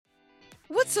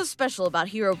What's so special about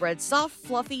Hero Bread's soft,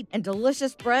 fluffy, and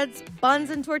delicious breads, buns,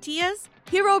 and tortillas?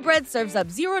 Hero Bread serves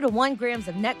up 0 to 1 grams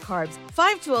of net carbs,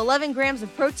 5 to 11 grams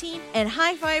of protein, and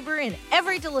high fiber in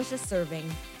every delicious serving.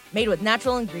 Made with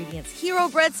natural ingredients, Hero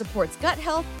Bread supports gut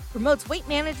health, promotes weight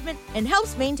management, and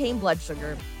helps maintain blood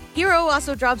sugar. Hero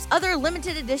also drops other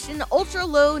limited edition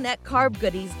ultra-low net carb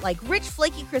goodies like rich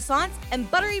flaky croissants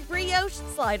and buttery brioche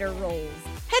slider rolls.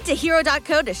 Head to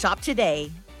hero.co to shop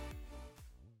today.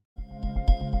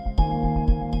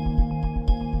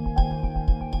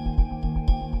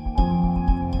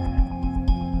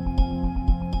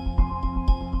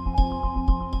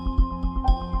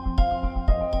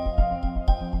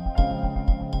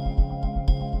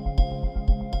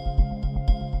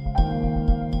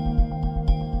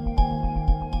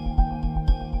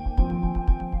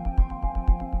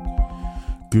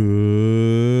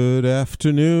 Good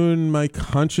afternoon, my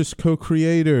conscious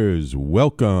co-creators.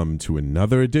 Welcome to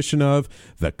another edition of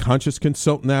the Conscious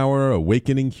Consultant Hour,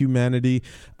 Awakening Humanity.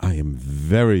 I am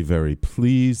very, very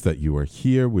pleased that you are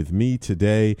here with me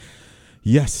today.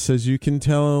 Yes, as you can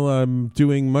tell, I'm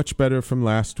doing much better from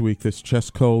last week. This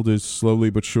chest cold is slowly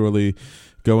but surely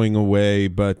going away,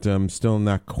 but I'm still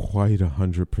not quite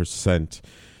 100%.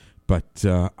 But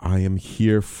I am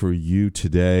here for you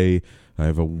today. I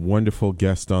have a wonderful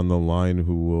guest on the line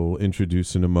who will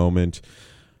introduce in a moment.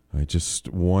 I just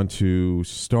want to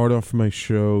start off my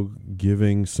show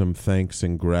giving some thanks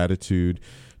and gratitude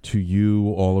to you,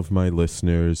 all of my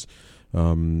listeners,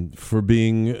 for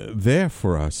being there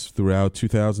for us throughout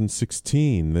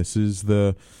 2016. This is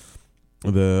the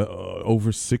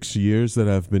over 6 years that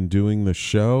I've been doing the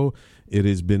show. It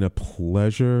has been a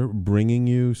pleasure bringing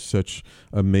you such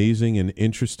amazing and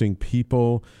interesting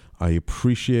people. I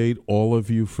appreciate all of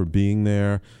you for being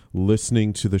there,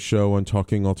 listening to the show on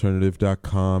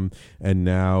talkingalternative.com, and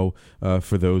now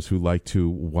for those who like to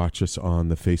watch us on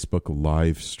the Facebook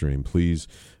live stream, please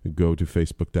go to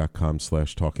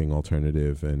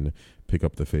facebook.com/talkingalternative and pick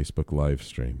up the Facebook live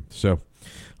stream. So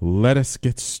let us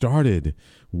get started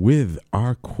with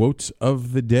our quotes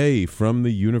of the day from the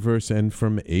universe and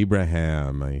from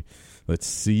Abraham. Let's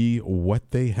see what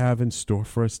they have in store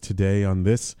for us today on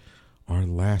this, our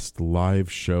last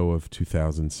live show of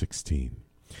 2016.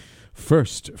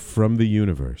 First, from the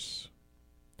universe.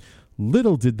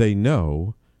 Little did they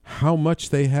know how much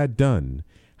they had done,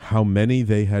 how many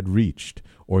they had reached,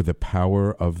 or the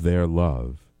power of their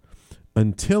love.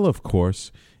 Until, of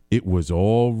course, it was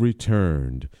all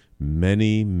returned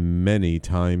many, many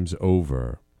times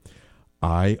over.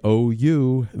 I owe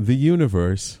you, the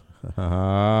universe.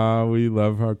 We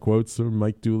love our quotes from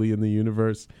Mike Dooley in the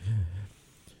universe.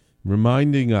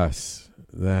 Reminding us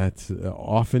that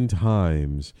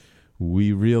oftentimes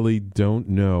we really don't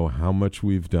know how much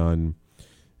we've done,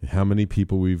 how many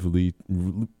people we've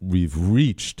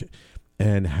reached,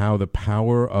 and how the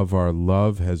power of our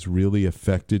love has really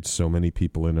affected so many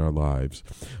people in our lives.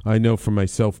 I know for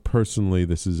myself personally,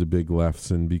 this is a big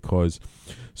lesson because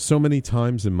so many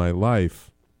times in my life,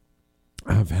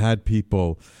 I've had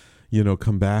people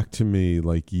come back to me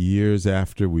like years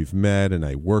after we've met and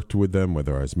I worked with them,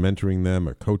 whether I was mentoring them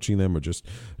or coaching them or just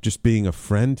being a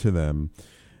friend to them,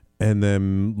 and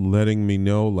them letting me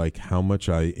know like how much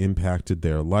I impacted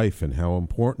their life and how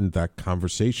important that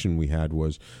conversation we had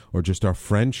was, or just our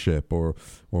friendship or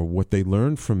what they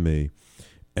learned from me.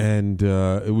 And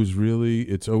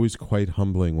it's always quite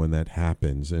humbling when that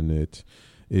happens, and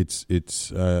it's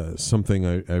something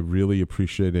I really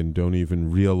appreciate and don't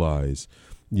even realize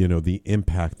the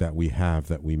impact that we have,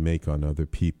 that we make on other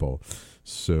people.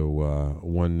 So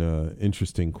one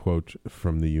interesting quote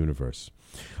from the universe.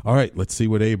 All right, let's see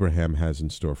what Abraham has in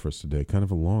store for us today. Kind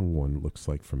of a long one, looks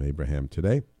like, from Abraham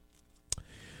today.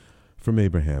 From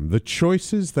Abraham: the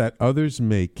choices that others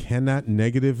make cannot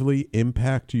negatively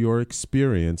impact your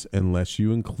experience unless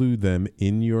you include them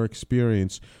in your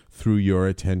experience through your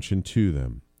attention to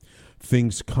them.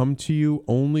 Things come to you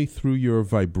only through your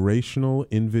vibrational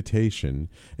invitation,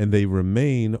 and they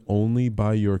remain only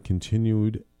by your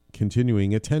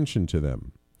continuing attention to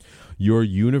them. Your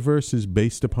universe is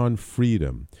based upon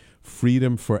freedom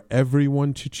for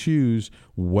everyone to choose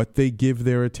what they give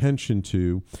their attention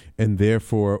to, and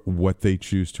therefore what they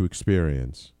choose to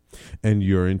experience. And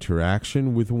your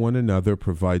interaction with one another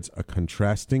provides a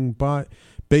contrasting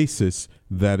basis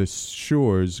that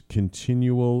assures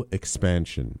continual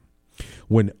expansion.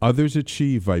 When others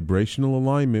achieve vibrational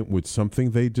alignment with something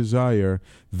they desire,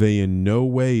 they in no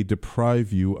way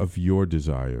deprive you of your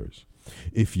desires.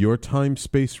 If your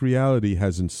time-space reality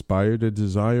has inspired a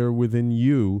desire within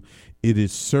you, it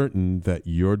is certain that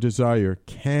your desire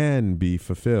can be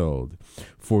fulfilled,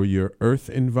 for your earth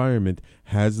environment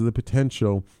has the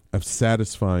potential of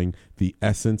satisfying the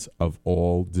essence of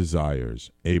all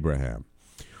desires. Abraham.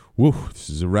 Woo, this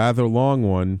is a rather long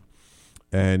one,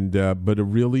 and but a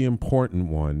really important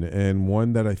one, and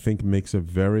one that I think makes a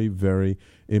very, very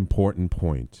important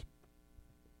point.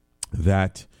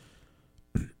 That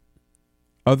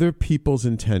other people's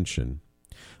intention,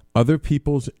 other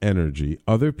people's energy,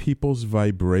 other people's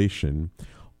vibration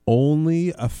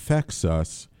only affects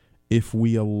us if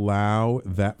we allow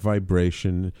that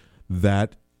vibration,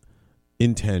 that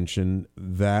intention,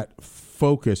 that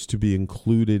focus to be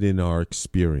included in our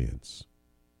experience.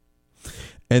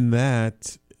 And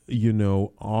that,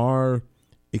 our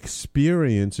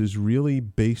experience is really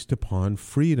based upon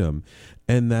freedom,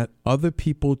 and that other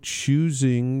people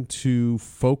choosing to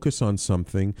focus on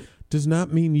something does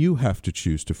not mean you have to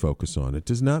choose to focus on it.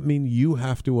 Does not mean you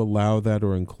have to allow that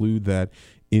or include that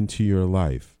into your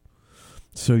life.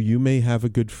 So you may have a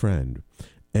good friend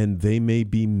and they may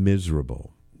be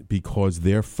miserable because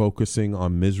they're focusing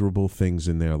on miserable things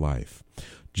in their life.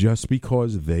 Just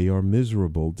because they are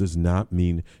miserable does not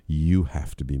mean you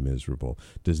have to be miserable.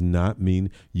 Does not mean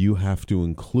you have to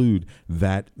include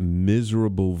that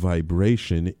miserable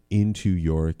vibration into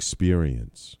your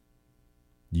experience.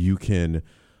 You can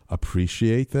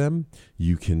appreciate them.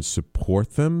 You can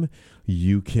support them.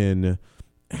 You can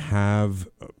have,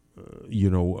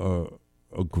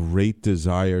 a great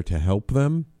desire to help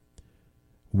them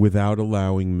without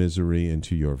allowing misery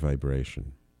into your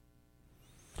vibration.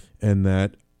 And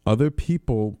that other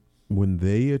people, when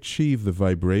they achieve the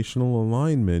vibrational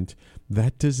alignment,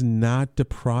 that does not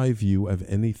deprive you of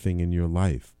anything in your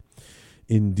life.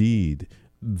 Indeed,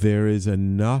 there is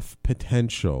enough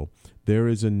potential, there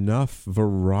is enough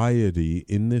variety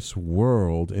in this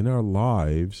world, in our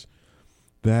lives,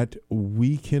 that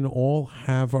we can all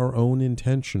have our own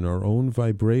intention, our own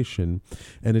vibration,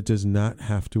 and it does not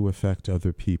have to affect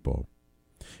other people.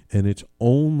 And it's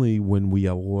only when we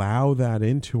allow that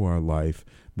into our life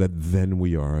that then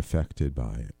we are affected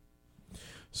by it.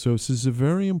 So this is a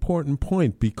very important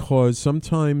point, because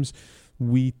sometimes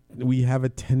we have a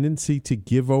tendency to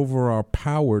give over our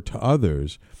power to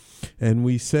others. And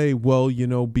we say, well,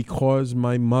 because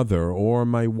my mother or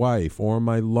my wife or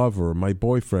my lover, my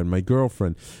boyfriend, my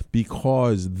girlfriend,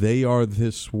 because they are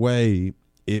this way,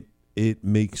 it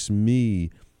makes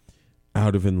me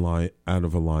out of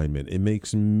alignment. It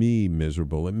makes me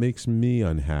miserable. It makes me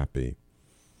unhappy.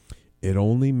 It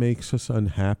only makes us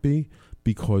unhappy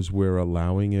because we're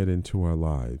allowing it into our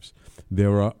lives.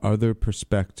 There are other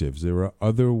perspectives. There are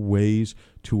other ways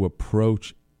to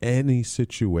approach any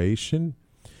situation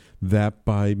that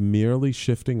by merely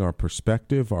shifting our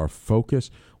perspective, our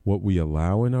focus, what we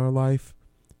allow in our life,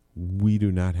 we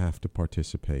do not have to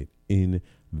participate in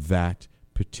that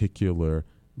particular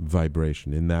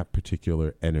vibration, in that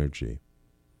particular energy.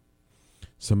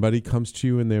 Somebody comes to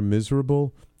you and they're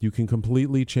miserable, you can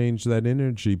completely change that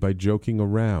energy by joking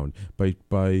around,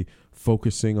 by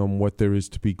focusing on what there is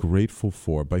to be grateful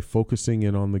for, by focusing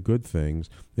in on the good things,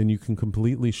 then you can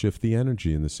completely shift the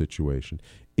energy in the situation.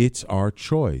 It's our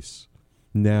choice.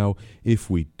 Now, if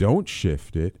we don't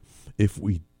shift it, if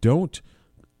we don't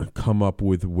come up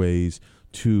with ways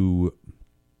to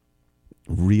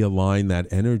realign that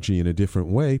energy in a different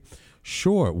way,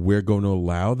 sure, we're going to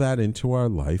allow that into our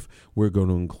life. We're going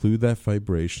to include that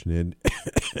vibration in,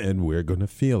 and we're going to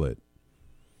feel it.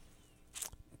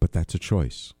 But that's a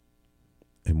choice.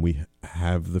 And we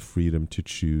have the freedom to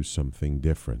choose something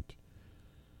different.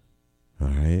 All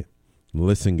right?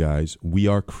 Listen, guys, we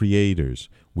are creators.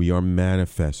 We are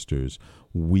manifestors.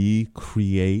 We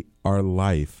create our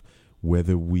life,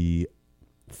 whether we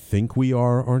think we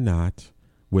are or not,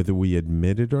 whether we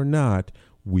admit it or not.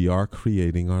 We are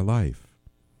creating our life,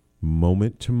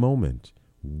 moment to moment,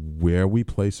 where we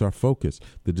place our focus,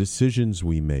 the decisions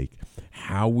we make,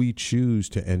 how we choose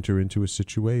to enter into a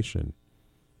situation.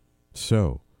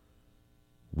 So,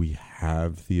 we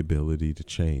have the ability to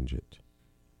change it.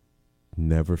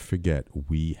 Never forget,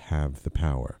 we have the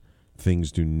power.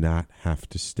 Things do not have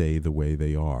to stay the way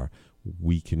they are.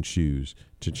 We can choose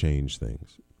to change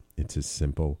things. It's as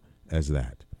simple as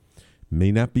that.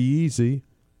 May not be easy.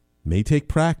 May take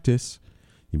practice.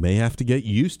 You may have to get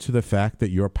used to the fact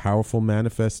that you're a powerful,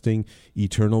 manifesting,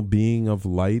 eternal being of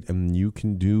light, and you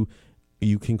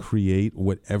can create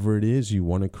whatever it is you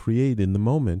want to create in the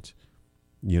moment.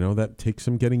 That takes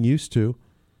some getting used to.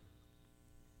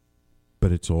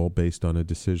 But it's all based on a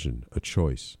decision, a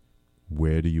choice.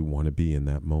 Where do you want to be in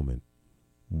that moment?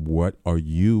 What are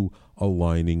you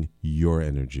aligning your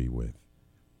energy with?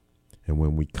 And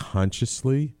when we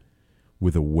consciously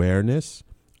with awareness,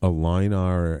 align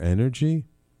our energy,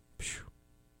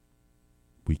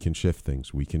 we can shift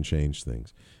things, we can change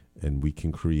things, and we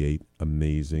can create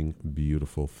amazing,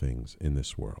 beautiful things in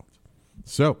this world.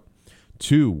 So,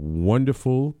 2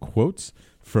 wonderful quotes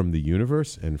from the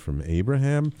universe and from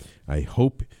Abraham. I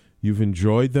hope you've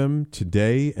enjoyed them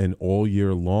today and all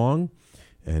year long.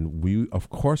 And we, of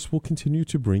course, will continue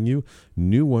to bring you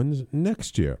new ones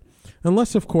next year.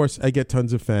 Unless, of course, I get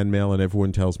tons of fan mail and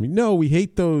everyone tells me, no, we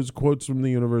hate those quotes from the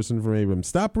universe and from Abraham.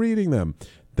 Stop reading them.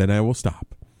 Then I will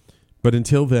stop. But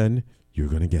until then, you're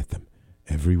going to get them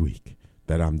every week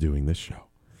that I'm doing this show.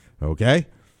 Okay?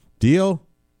 Deal?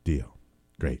 Deal.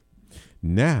 Great.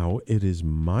 Now it is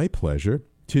my pleasure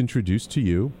to introduce to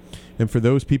you, and for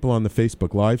those people on the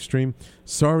Facebook live stream,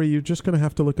 sorry, you're just going to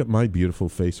have to look at my beautiful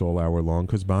face all hour long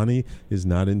because Boni is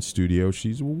not in studio.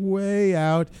 She's way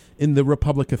out in the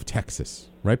Republic of Texas.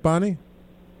 Right, Boni?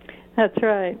 That's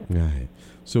right. Right.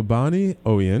 So Boni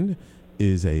Oian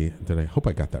is I hope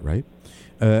I got that right,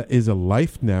 is a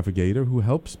life navigator who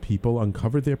helps people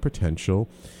uncover their potential,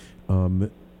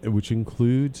 which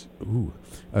includes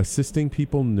assisting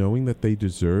people knowing that they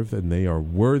deserve and they are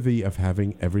worthy of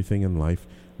having everything in life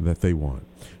that they want.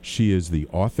 She is the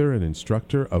author and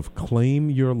instructor of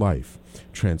Claim Your Life,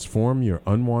 Transform Your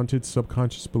Unwanted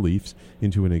Subconscious Beliefs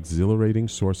into an Exhilarating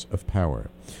Source of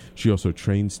Power. She also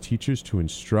trains teachers to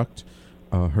instruct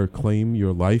her Claim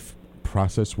Your Life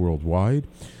process worldwide.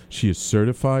 She is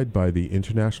certified by the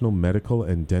International Medical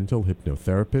and Dental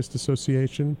Hypnotherapist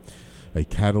Association, a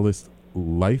Catalyst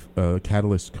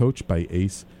coach by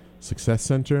ACE Success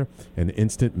Center, an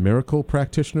instant miracle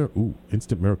practitioner.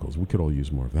 Instant miracles. We could all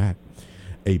use more of that.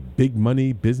 A big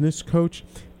money business coach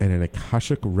and an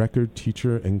Akashic record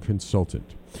teacher and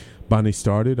consultant. Boni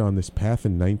started on this path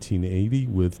in 1980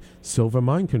 with Silva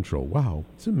Mind Control. Wow,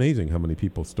 it's amazing how many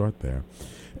people start there.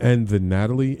 And the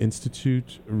Natalie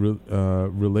Institute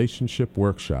relationship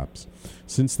workshops.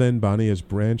 Since then, Boni has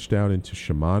branched out into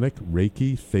shamanic,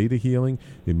 Reiki, theta healing,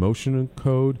 emotional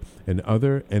code, and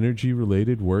other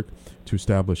energy-related work to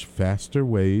establish faster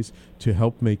ways to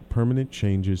help make permanent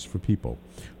changes for people.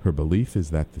 Her belief is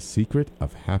that the secret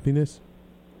of happiness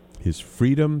is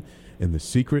freedom, and the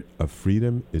secret of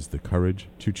freedom is the courage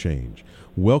to change.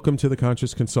 Welcome to the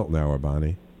Conscious Consultant Hour,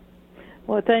 Boni.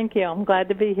 Well, thank you. I'm glad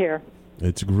to be here.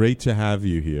 It's great to have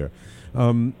you here.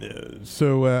 We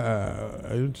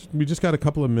just got a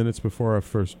couple of minutes before our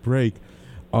first break.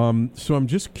 So I'm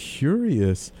just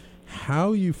curious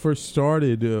how you first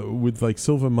started with like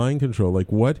Silva Mind Control.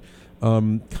 Like what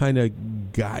kind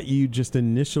of got you just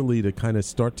initially to kind of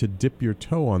start to dip your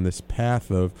toe on this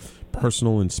path of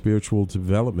personal and spiritual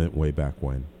development way back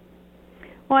when?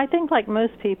 Well, I think like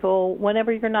most people,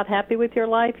 whenever you're not happy with your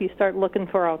life, you start looking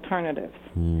for alternatives.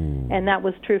 And that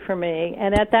was true for me.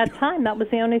 And at that time, that was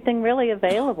the only thing really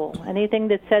available, anything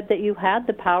that said that you had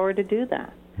the power to do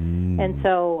that. And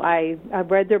so I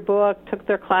read their book, took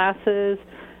their classes,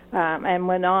 and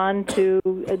went on to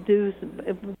do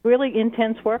really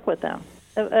intense work with them.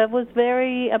 It was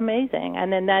very amazing.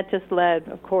 And then that just led,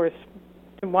 of course,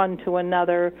 one to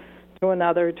another, to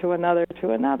another, to another,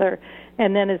 to another.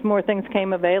 And then as more things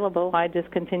came available, I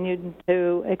just continued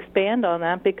to expand on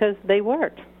that because they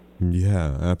worked.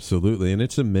 Yeah, absolutely. And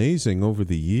it's amazing over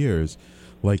the years,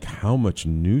 like how much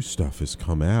new stuff has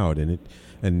come out. And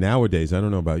nowadays, I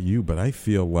don't know about you, but I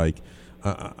feel like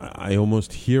I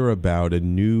almost hear about a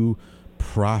new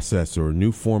process or a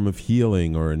new form of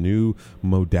healing or a new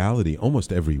modality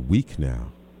almost every week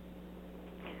now.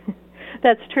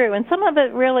 That's true, and some of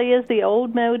it really is the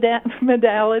old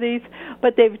modalities,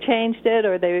 but they've changed it,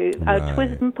 or they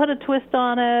put a twist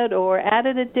on it, or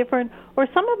added a different, or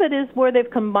some of it is where they've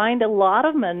combined a lot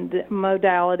of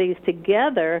modalities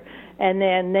together and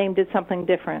then named it something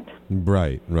different.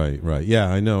 Right. Yeah,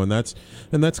 I know, and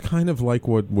that's kind of like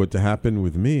what happened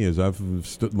with me. Is I've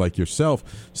like yourself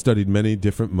studied many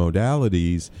different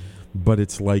modalities. But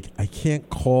it's like I can't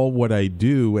call what I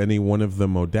do any one of the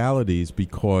modalities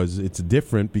because it's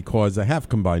different because I have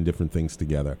combined different things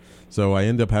together. So I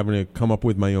end up having to come up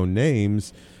with my own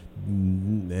names,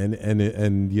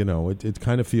 and you know it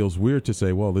kind of feels weird to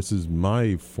say, well, this is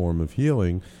my form of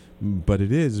healing, but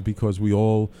it is because we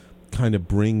all kind of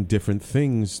bring different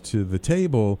things to the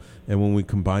table, and when we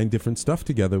combine different stuff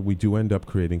together, we do end up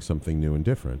creating something new and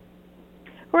different.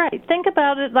 Right. Think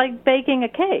about it like baking a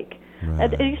cake.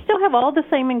 Right. You still have all the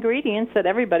same ingredients that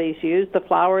everybody's used, the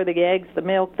flour, the eggs, the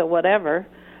milk, the whatever.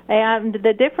 And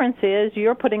the difference is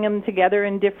you're putting them together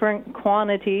in different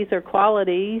quantities or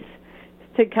qualities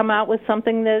to come out with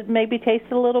something that maybe tastes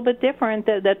a little bit different,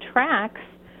 that attracts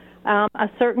a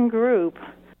certain group.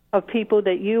 of people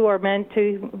that you are meant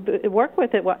to work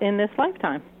with in this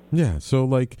lifetime. Yeah, so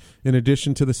like in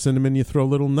addition to the cinnamon, you throw a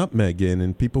little nutmeg in,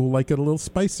 and people who like it a little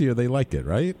spicier, they like it,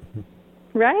 right?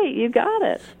 Right, you got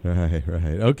it.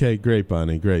 Right. Okay, great,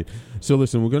 Boni, great. So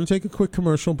listen, we're going to take a quick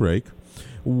commercial break.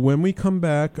 When we come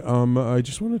back, I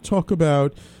just want to talk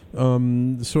about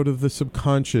sort of the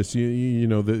subconscious, you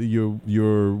know,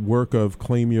 your work of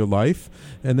Claim Your Life,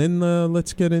 and then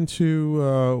let's get into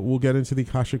we'll get into the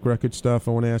Akashic Record stuff.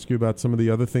 I want to ask you about some of the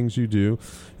other things you do,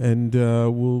 and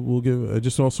we'll give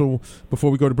just also before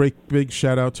we go to break, big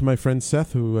shout out to my friend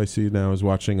Seth, who I see now is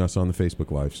watching us on the Facebook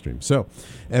live stream. So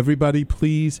everybody,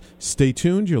 please stay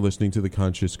tuned. You're listening to the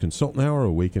Conscious Consultant Hour,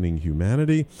 Awakening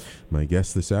Humanity. My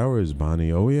guest this hour is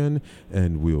Boni Oian,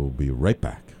 and we'll be right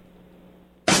back.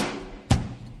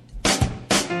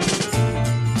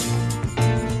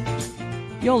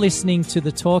 You're listening to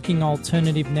the Talking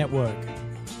Alternative Network.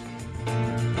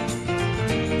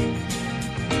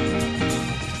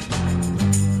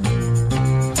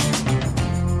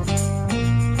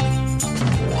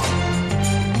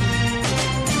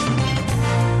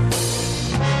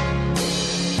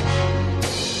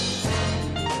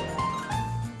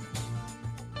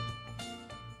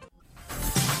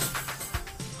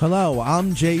 Hello,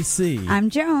 I'm JC. I'm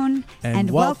Joan.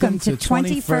 And welcome to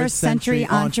 21st Century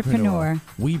Entrepreneur.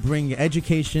 We bring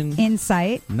education,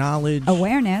 insight, knowledge,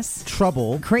 awareness,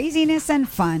 trouble, craziness, and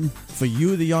fun for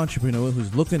you, the entrepreneur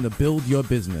who's looking to build your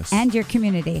business and your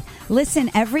community. Listen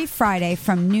every Friday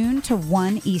from noon to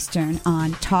 1 Eastern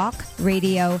on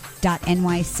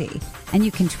talkradio.nyc. And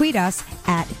you can tweet us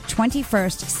at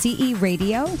 21st CE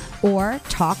Radio or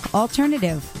Talk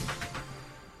Alternative.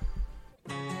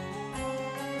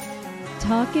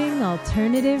 Talking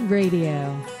Alternative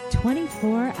Radio,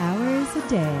 24 hours a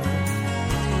day.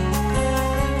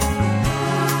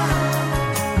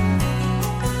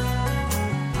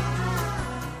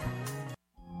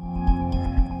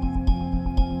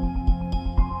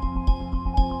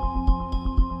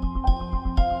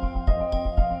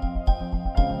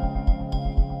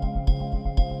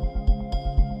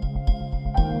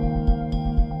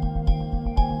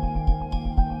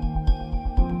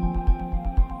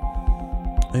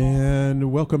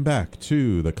 And welcome back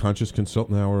to the Conscious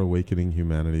Consultant Hour, Awakening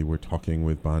Humanity. We're talking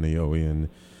with Boni Oian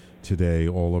today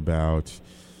all about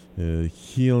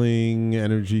healing,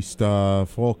 energy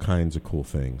stuff, all kinds of cool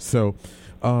things. So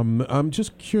I'm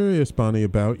just curious, Boni,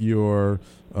 about your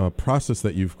process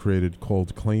that you've created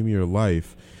called Claim Your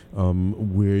Life,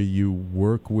 where you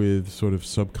work with sort of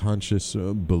subconscious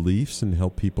beliefs and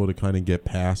help people to kind of get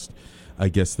past, I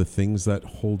guess, the things that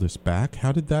hold us back.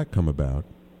 How did that come about?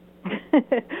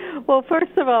 Well,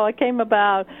 first of all, it came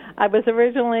about, I was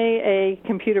originally a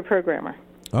computer programmer.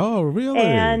 Oh, really?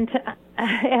 And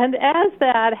as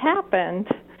that happened,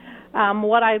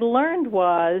 what I learned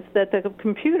was that the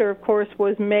computer, of course,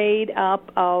 was made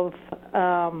up of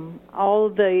all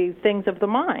of the things of the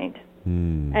mind.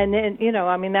 And then,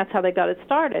 that's how they got it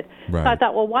started. Right. So I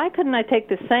thought, well, why couldn't I take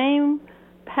the same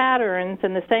patterns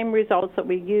and the same results that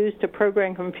we use to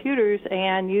program computers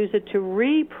and use it to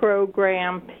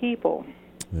reprogram people?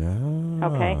 Yeah.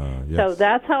 Okay. Yes. So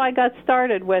that's how I got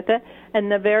started with it. And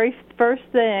the very first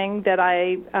thing that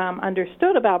I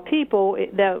understood about people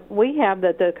that we have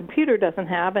that the computer doesn't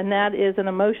have, and that is an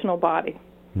emotional body.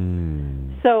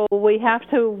 So we have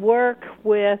to work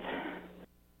with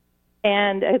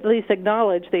and at least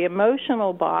acknowledge the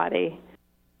emotional body,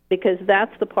 because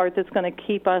that's the part that's going to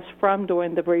keep us from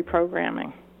doing the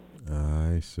reprogramming.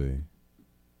 I see.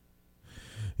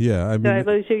 Yeah, I mean, did I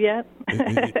lose you yet?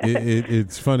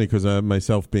 It's funny because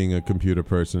myself being a computer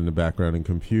person in the background in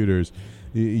computers,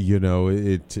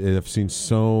 I've seen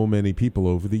so many people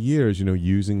over the years,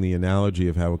 using the analogy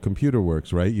of how a computer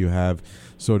works, right? You have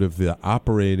sort of the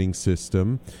operating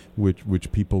system,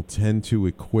 which people tend to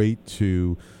equate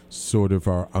to sort of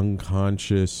our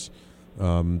unconscious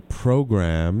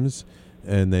programs.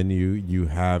 And then you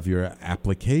have your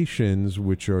applications,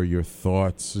 which are your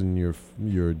thoughts and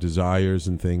your desires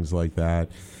and things like that,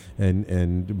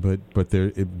 but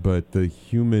the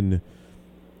human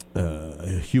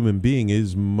being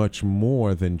is much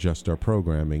more than just our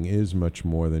programming, is much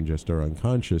more than just our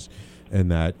unconscious, and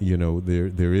that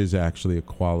there is actually a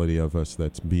quality of us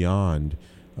that's beyond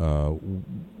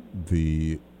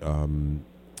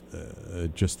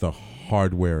just the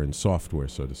hardware and software,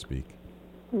 so to speak.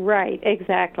 Right,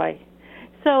 exactly.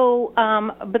 So,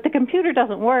 but the computer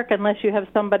doesn't work unless you have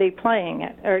somebody playing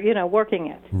it or, working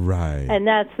it. Right. And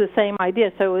that's the same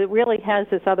idea. So it really has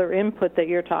this other input that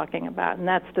you're talking about, and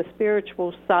that's the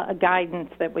spiritual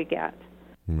guidance that we get.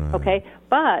 Right. Okay?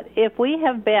 But if we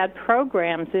have bad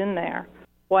programs in there,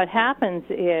 what happens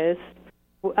is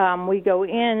we go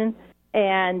in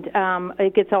and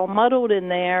it gets all muddled in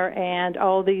there, and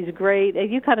all these great,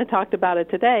 you kind of talked about it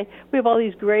today, we have all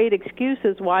these great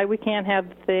excuses why we can't have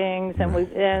things,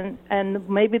 and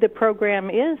maybe the program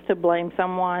is to blame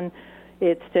someone,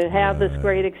 it's to have this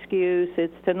great excuse,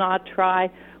 it's to not try,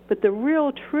 but the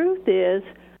real truth is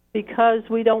because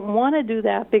we don't want to do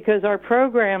that, because our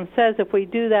program says if we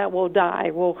do that, we'll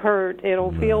die, we'll hurt,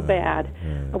 it'll feel bad,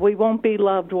 we won't be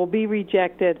loved, we'll be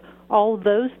rejected, all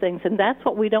those things, and that's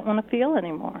what we don't want to feel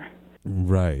anymore.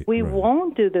 Right. We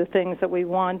won't do the things that we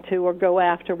want to or go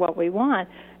after what we want,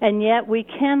 and yet we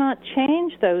cannot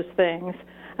change those things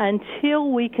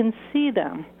until we can see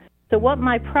them. So what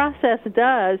my process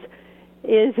does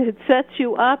is it sets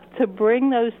you up to bring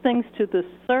those things to the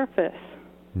surface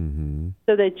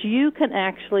so that you can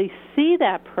actually see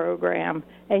that program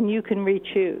and you can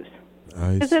re-choose.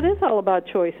 Because it is all about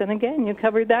choice. And again, you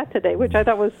covered that today, which I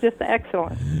thought was just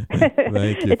excellent.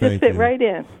 Thank you. It just fit right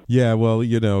in. Yeah, well,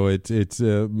 it's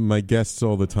my guests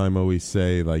all the time always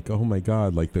say, like, oh, my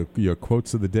God, like your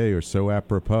quotes of the day are so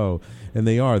apropos. And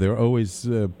they are. They're always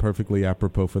perfectly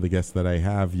apropos for the guests that I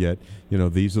have. Yet,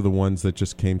 these are the ones that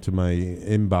just came to my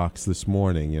inbox this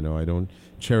morning. I don't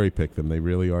cherry pick them. They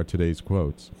really are today's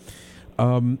quotes.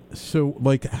 So,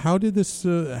 like, how did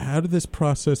this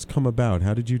process come about?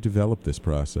 How did you develop this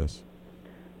process?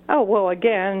 Oh, well,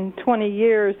 again, 20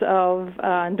 years of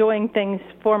doing things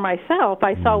for myself,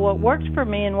 I saw what worked for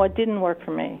me and what didn't work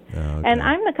for me. Okay. And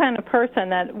I'm the kind of person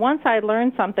that once I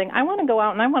learn something, I want to go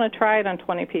out and I want to try it on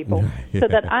 20 people so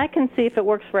that I can see if it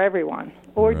works for everyone.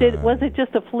 Or was it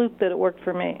just a fluke that it worked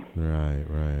for me?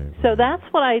 Right. So that's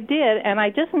what I did, and I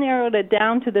just narrowed it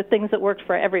down to the things that worked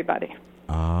for everybody.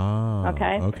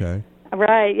 Okay.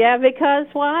 Right, yeah, because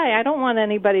why? I don't want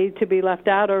anybody to be left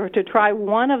out or to try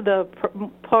one of the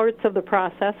parts of the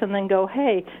process and then go,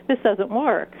 hey, this doesn't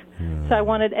work. So I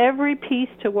wanted every piece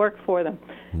to work for them.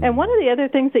 And one of the other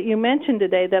things that you mentioned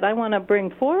today that I want to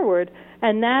bring forward,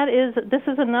 and that is, this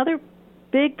is another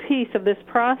big piece of this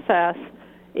process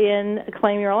in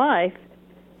Claim Your Life,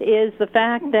 is the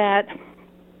fact that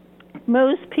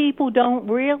most people don't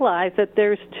realize that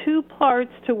there's two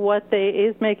parts to what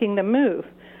is making them move.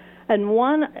 And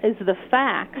one is the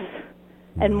facts,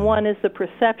 and one is the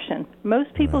perception.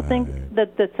 Most people think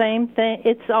that the same thing,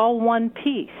 it's all one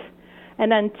piece.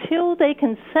 And until they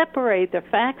can separate the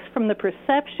facts from the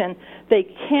perception, they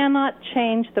cannot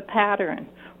change the pattern,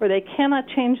 or they cannot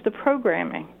change the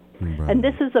programming. And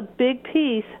this is a big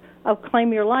piece of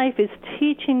Claim Your Life, is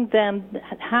teaching them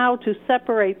how to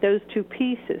separate those two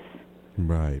pieces.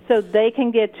 So they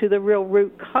can get to the real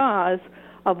root cause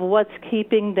of what's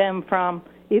keeping them from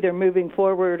either moving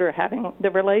forward or having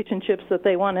the relationships that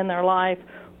they want in their life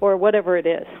or whatever it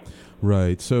is.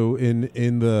 Right. So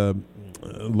in the,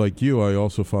 like you, I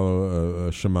also follow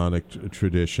a shamanic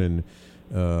tradition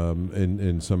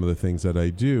in some of the things that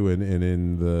I do. And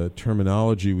in the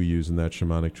terminology we use in that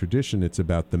shamanic tradition, it's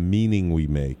about the meaning we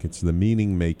make. It's the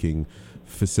meaning-making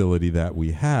facility that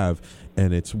we have,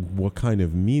 and it's what kind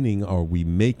of meaning are we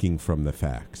making from the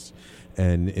facts.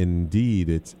 And indeed,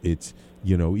 it's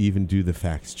even do the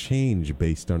facts change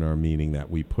based on our meaning that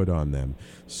we put on them,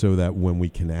 so that when we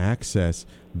can access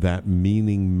that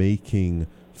meaning-making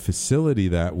facility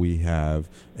that we have,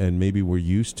 and maybe we're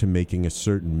used to making a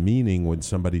certain meaning when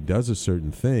somebody does a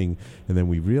certain thing, and then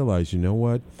we realize,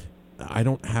 what? I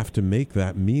don't have to make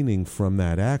that meaning from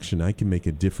that action. I can make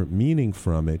a different meaning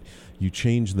from it. You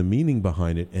change the meaning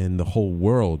behind it, and the whole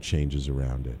world changes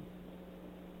around it.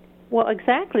 Well,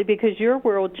 exactly, because your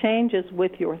world changes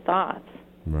with your thoughts.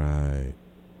 Right.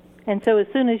 And so as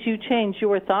soon as you change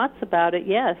your thoughts about it,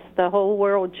 yes, the whole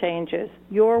world changes.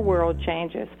 Your world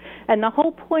changes. And the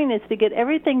whole point is to get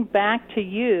everything back to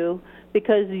you,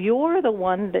 because you're the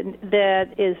one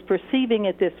that is perceiving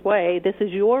it this way. This is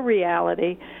your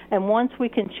reality. And once we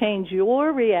can change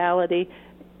your reality,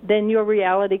 then your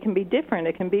reality can be different.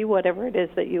 It can be whatever it is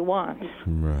that you want.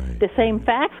 Right. The same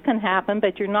facts can happen,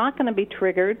 but you're not going to be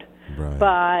triggered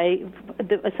by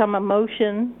some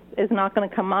emotion is not going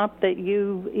to come up that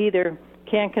you either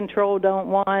can't control, don't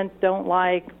want, don't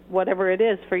like, whatever it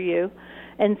is for you.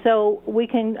 And so we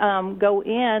can go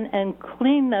in and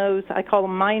clean those, I call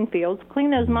them minefields, clean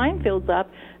those minefields up.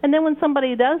 And then when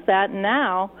somebody does that,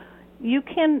 now you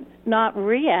can not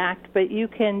react, but you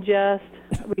can just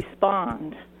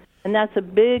respond. And that's a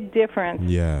big difference,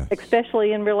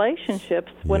 especially in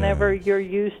relationships, whenever you're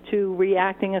used to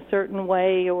reacting a certain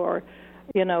way, or,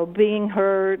 being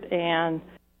hurt and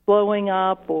blowing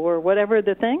up or whatever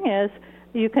the thing is.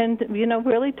 You can,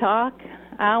 really talk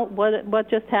out what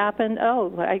just happened.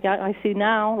 Oh, I see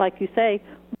now, like you say,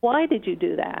 why did you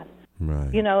do that?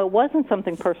 Right. You know, it wasn't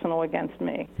something personal against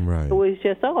me. Right. It was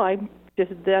just,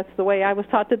 that's the way I was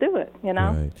taught to do it, you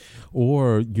know? Right.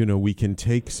 Or, we can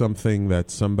take something that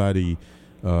somebody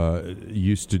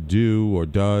used to do or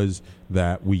does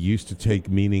that we used to take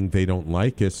meaning they don't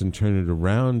like us and turn it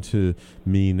around to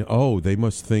mean, oh, they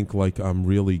must think like I'm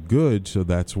really good, so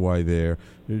that's why they're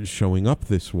showing up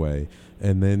this way.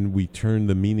 And then we turn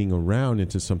the meaning around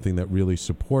into something that really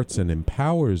supports and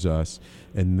empowers us,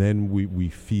 and then we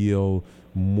feel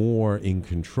more in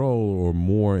control or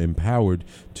more empowered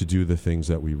to do the things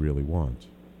that we really want.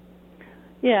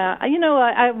 Yeah, you know,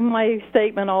 my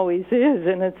statement always is,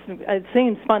 and it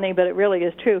seems funny, but it really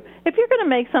is true. If you're going to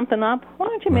make something up, why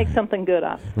don't you make something good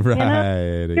up? Right,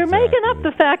 you know? You're making up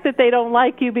the fact that they don't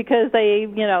like you because they,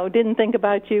 didn't think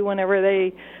about you whenever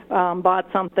they bought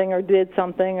something or did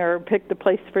something or picked a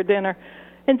place for dinner.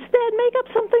 Instead, make up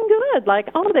something good, like,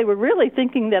 oh, they were really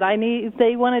thinking that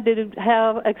they wanted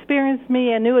to experience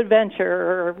me a new adventure,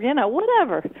 or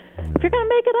whatever. If you're going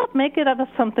to make it up as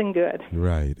something good.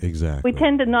 Right, exactly. We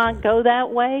tend to not go that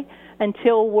way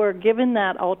until we're given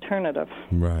that alternative.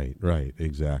 Right,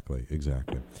 exactly.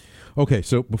 Okay,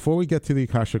 so before we get to the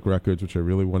Akashic Records, which I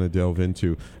really want to delve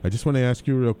into, I just want to ask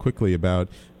you real quickly about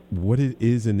what it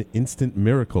is an instant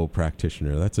miracle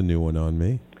practitioner. That's a new one on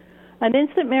me. An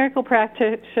instant miracle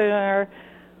practitioner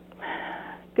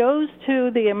goes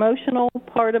to the emotional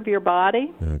part of your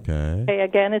body. Okay.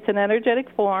 Again, it's an energetic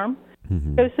form.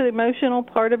 Mm-hmm. Goes to the emotional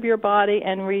part of your body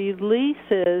and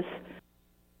releases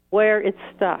where it's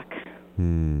stuck.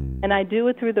 And I do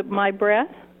it through my breath.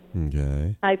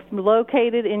 Okay. I've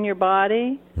located in your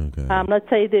body. Okay. Let's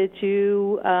say that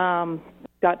you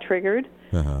got triggered,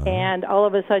 and all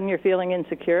of a sudden you're feeling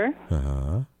insecure.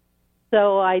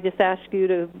 So I just ask you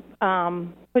to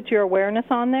put your awareness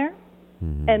on there.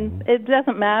 Mm-hmm. And it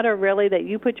doesn't matter really that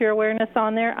you put your awareness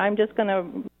on there. I'm just going to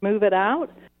move it out.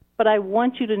 But I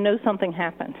want you to know something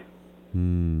happened.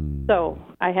 So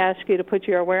I ask you to put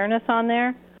your awareness on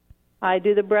there. I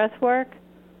do the breath work.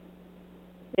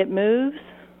 It moves.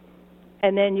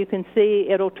 And then you can see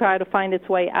it'll try to find its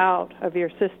way out of your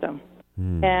system.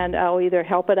 And I'll either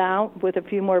help it out with a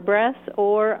few more breaths,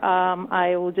 or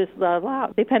I will just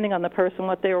allow, depending on the person,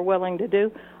 what they are willing to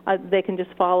do, they can just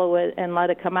follow it and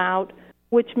let it come out,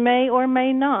 which may or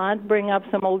may not bring up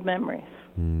some old memories.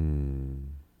 And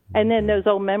then those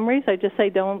old memories, I just say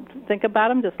don't think about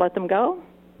them, just let them go.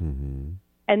 And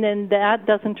then that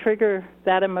doesn't trigger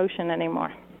that emotion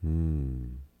anymore.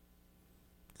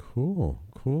 Cool.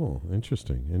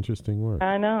 Interesting work.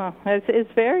 I know. It's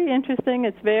very interesting.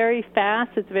 It's very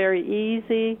fast. It's very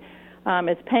easy.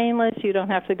 It's painless. You don't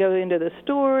have to go into the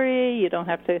story. You don't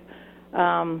have to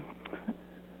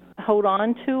hold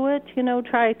on to it.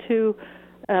 Try to,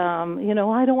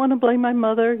 I don't want to blame my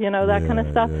mother, that kind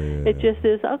of stuff. Yeah. It just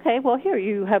is, okay, well, here,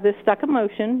 you have this stuck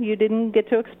emotion. You didn't get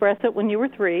to express it when you were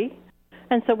 3,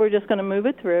 and so we're just going to move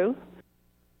it through.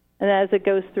 And as it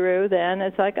goes through, then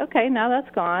it's like, okay, now that's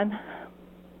gone.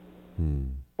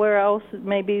 Where else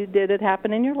maybe did it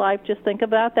happen in your life? Just think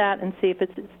about that and see if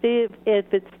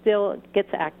it still gets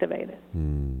activated.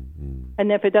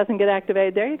 And if it doesn't get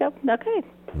activated, there you go. Okay.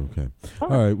 All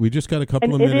right. We just got a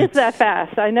couple of minutes. It is that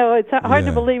fast. I know it's hard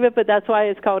to believe it, but that's why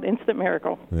it's called Instant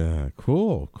Miracle. Yeah.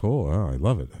 Cool. Oh, I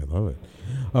love it.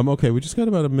 Okay. We just got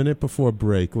about a minute before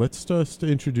break. Let's just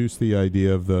introduce the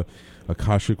idea of the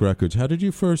Akashic Records. How did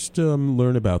you first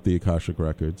learn about the Akashic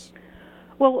Records?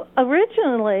 Well,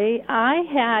 originally, I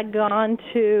had gone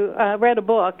to read a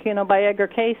book, by Edgar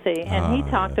Cayce, and he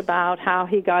talked about how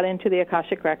he got into the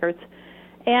Akashic Records.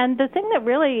 And the thing that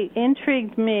really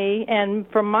intrigued me, and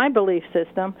from my belief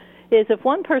system, is if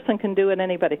one person can do it,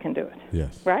 anybody can do it.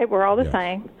 Yes. Right? We're all the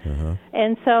same.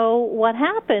 And so what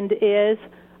happened is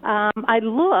I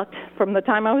looked from the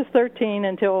time I was 13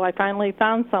 until I finally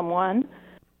found someone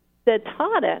that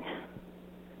taught it.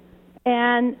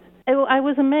 And I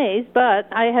was amazed, but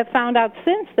I have found out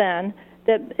since then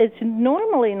that it's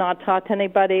normally not taught to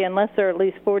anybody unless they're at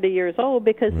least 40 years old,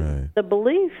 because the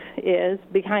belief is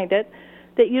behind it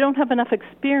that you don't have enough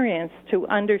experience to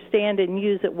understand and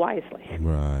use it wisely.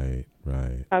 Right.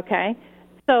 Okay?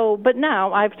 So, but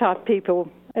now I've taught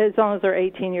people, as long as they're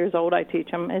 18 years old, I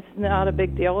teach them. It's not a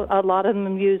big deal. A lot of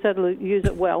them use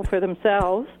it well for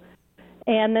themselves,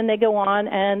 and then they go on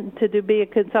and to be a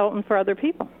consultant for other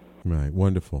people. Right,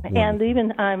 wonderful. And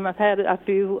even I've had a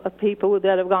few people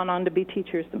that have gone on to be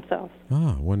teachers themselves.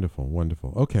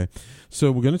 Wonderful. Okay,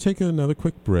 so we're going to take another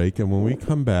quick break, and when we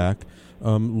come back,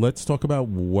 let's talk about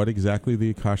what exactly the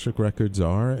Akashic Records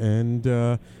are, and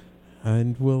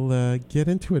we'll get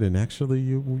into it. And actually,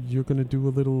 you're going to do a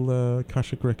little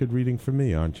Akashic Record reading for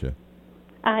me, aren't you?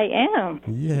 I am.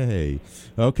 Yay.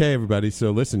 Okay, everybody. So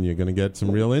listen, you're going to get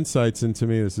some real insights into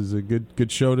me. This is a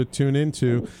good show to tune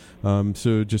into.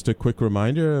 So just a quick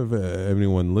reminder of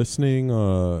everyone listening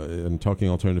and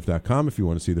talkingalternative.com. If you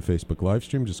want to see the Facebook live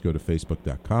stream, just go to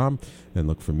facebook.com and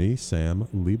look for me, Sam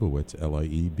Leibowitz,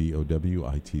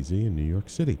 Liebowitz in New York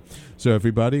City. So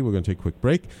everybody, we're going to take a quick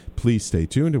break. Please stay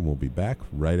tuned, and we'll be back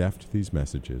right after these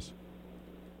messages.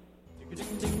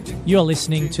 You're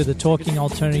listening to the Talking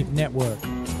Alternative Network.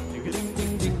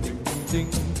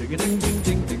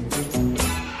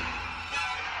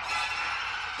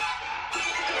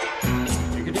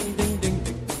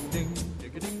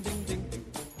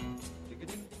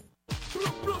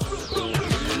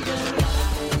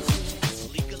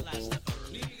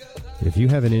 If you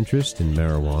have an interest in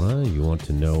marijuana, you want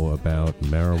to know about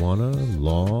marijuana,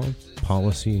 law,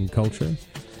 policy, and culture,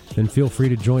 then feel free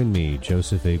to join me,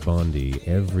 Joseph A. Bondi,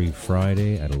 every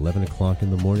Friday at 11 o'clock in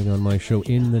the morning on my show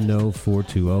In the Know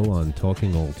 420 on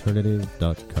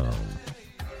talkingalternative.com.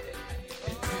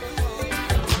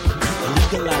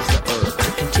 Legalize the herb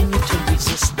to continue to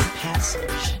resist the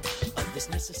passage of this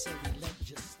necessary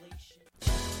legislation.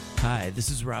 Hi, this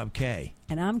is Rob Kay.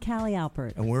 And I'm Callie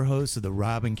Alpert. And we're hosts of the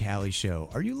Rob and Callie Show.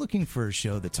 Are you looking for a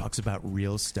show that talks about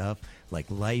real stuff like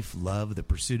life, love, the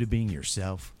pursuit of being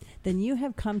yourself? Then you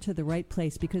have come to the right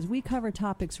place, because we cover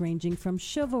topics ranging from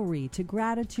chivalry to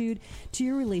gratitude to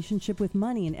your relationship with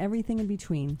money and everything in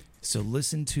between. So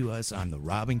listen to us on the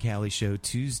Rob and Callie Show,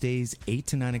 Tuesdays, 8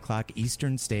 to 9 o'clock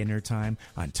Eastern Standard Time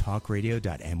on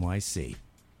talkradio.nyc.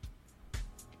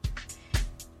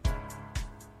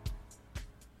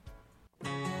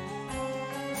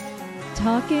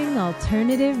 Talking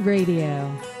Alternative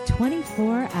Radio,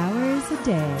 24 hours a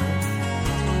day.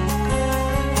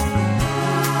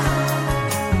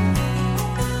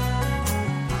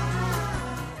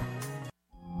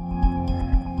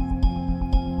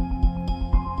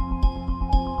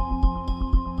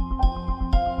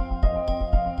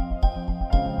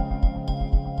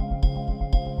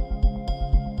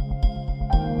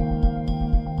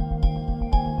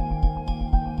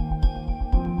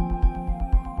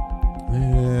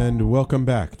 Welcome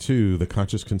back to the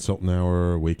Conscious Consultant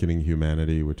Hour, Awakening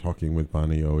Humanity. We're talking with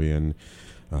Boni Oian.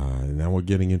 Now we're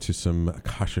getting into some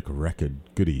Akashic Record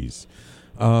goodies.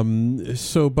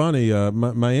 So, Boni,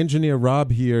 my engineer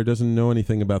Rob here doesn't know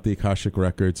anything about the Akashic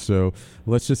Records, so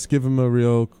let's just give him a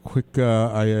real quick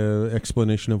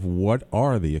explanation of what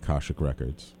are the Akashic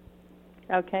Records.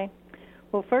 Okay.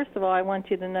 Well, first of all, I want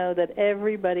you to know that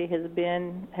everybody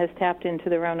has tapped into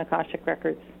their own Akashic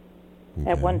Records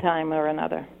at one time or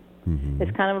another. Mm-hmm.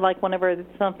 It's kind of like whenever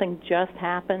something just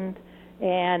happened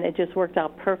and it just worked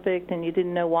out perfect and you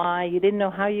didn't know why, you didn't know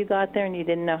how you got there, and you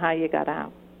didn't know how you got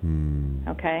out.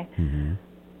 Okay? Mm-hmm.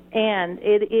 And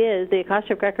the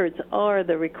Akashic Records are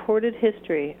the recorded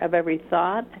history of every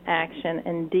thought, action,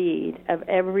 and deed of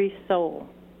every soul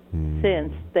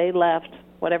since they left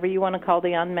whatever you want to call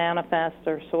the unmanifest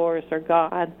or source or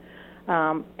God,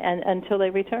 and until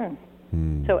they return.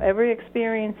 So every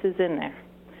experience is in there.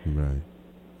 Right.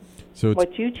 So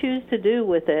what you choose to do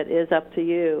with it is up to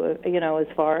you, as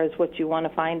far as what you want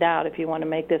to find out, if you want to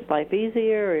make this life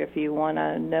easier, or if you want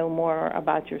to know more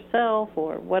about yourself,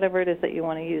 or whatever it is that you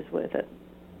want to use with it.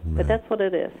 Right. But that's what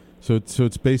it is. So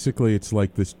it's basically, it's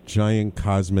like this giant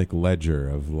cosmic ledger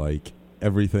of like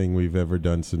everything we've ever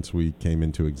done since we came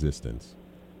into existence.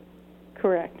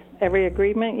 Correct. Every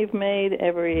agreement you've made,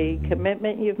 every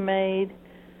commitment you've made,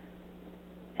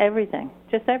 everything,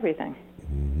 just everything.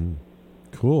 Mm-hmm.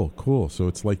 Cool. So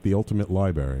it's like the ultimate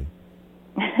library.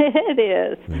 It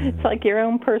is. It's like your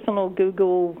own personal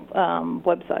Google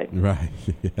website. Right.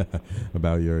 Yeah.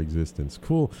 About your existence.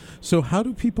 Cool. So how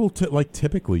do people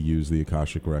typically use the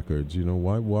Akashic Records?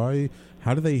 Why?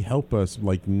 How do they help us?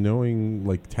 Like knowing,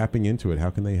 like tapping into it.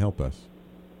 How can they help us?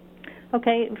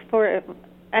 Okay.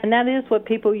 And that is what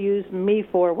people use me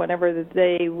for whenever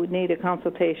they would need a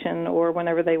consultation or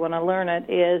whenever they want to learn it,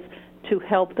 is to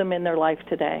help them in their life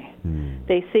today.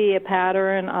 They see a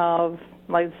pattern of,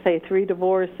 like, say, 3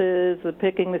 divorces,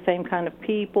 picking the same kind of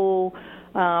people,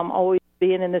 always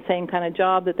being in the same kind of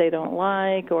job that they don't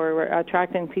like, or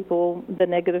attracting people, the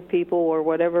negative people, or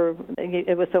whatever.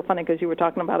 It was so funny because you were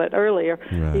talking about it earlier.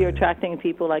 Right. You're attracting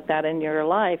people like that in your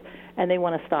life, and they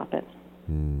want to stop it.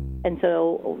 And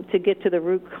so to get to the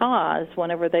root cause,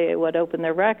 whenever they would open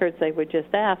their records, they would just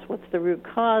ask, what's the root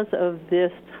cause of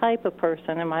this type of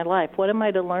person in my life? What am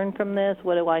I to learn from this?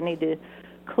 What do I need to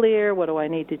clear? What do I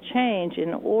need to change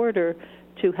in order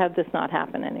to have this not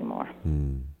happen anymore?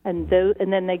 And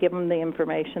then they give them the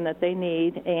information that they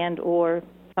need, or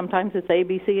sometimes it's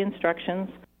ABC instructions,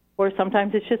 or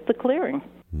sometimes it's just the clearing.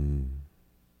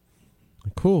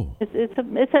 Cool.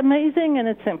 It's amazing and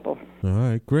it's simple. All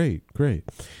right, great.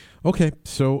 Okay,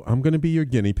 so I'm going to be your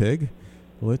guinea pig.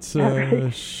 Let's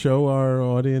show our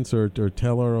audience or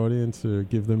tell our audience or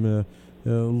give them a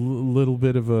little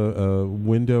bit of a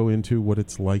window into what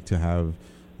it's like to have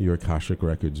your Akashic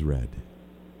Records read.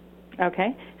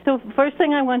 Okay. So first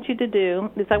thing I want you to do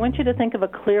is I want you to think of a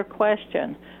clear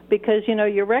question, because,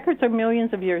 your records are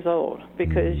millions of years old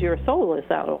because your soul is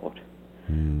that old.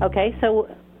 Okay, so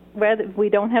we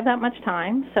don't have that much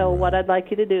time, so what I'd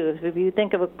like you to do is if you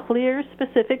think of a clear,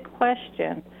 specific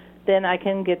question, then I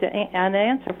can get an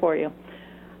answer for you.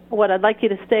 What I'd like you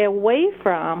to stay away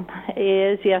from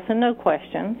is yes and no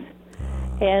questions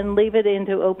and leave it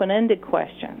into open-ended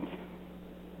questions.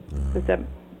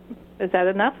 Is that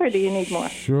enough, or do you need more?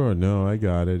 Sure. No, I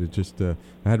got it. It just I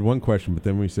had one question, but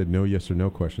then when we said no yes or no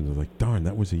questions, I was like, darn,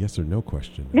 that was a yes or no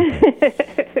question. Okay.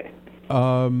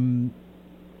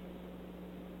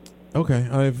 Okay,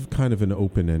 I have kind of an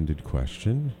open-ended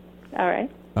question. All right.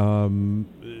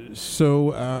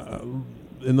 So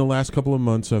in the last couple of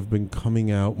months, I've been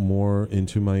coming out more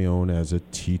into my own as a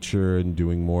teacher and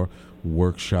doing more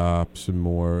workshops and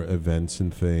more events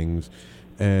and things.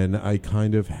 And I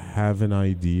kind of have an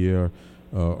idea,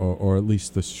 or at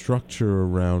least the structure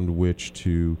around which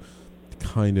to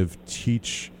kind of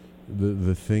teach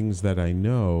the things that I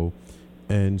know.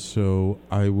 And so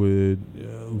I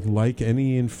would like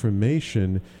any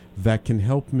information that can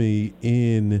help me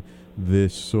in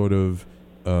this sort of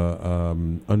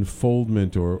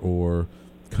unfoldment or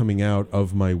coming out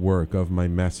of my work, of my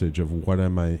message, of what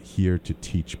am I here to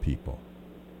teach people.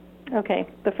 Okay.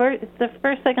 The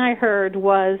first thing I heard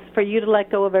was for you to let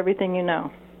go of everything you know.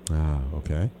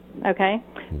 Okay. Okay?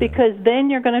 Because then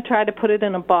you're going to try to put it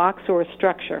in a box or a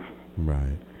structure.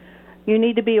 Right. You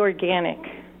need to be organic.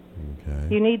 Okay.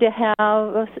 You need to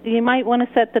have, you might want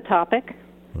to set the topic.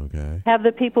 Okay. Have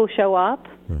the people show up.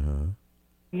 Uh-huh.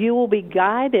 You will be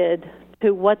guided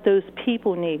to what those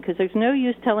people need, because there's no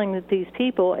use telling these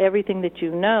people everything that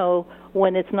you know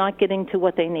when it's not getting to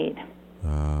what they need.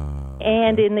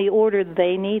 And in the order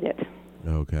they need it.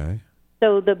 Okay.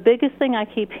 So the biggest thing I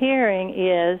keep hearing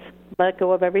is let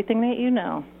go of everything that you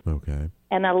know. Okay.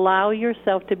 And allow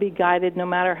yourself to be guided no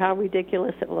matter how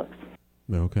ridiculous it looks.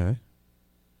 Okay.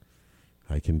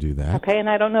 I can do that. Okay, and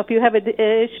I don't know if you have an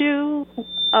issue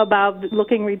about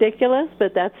looking ridiculous,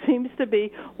 but that seems to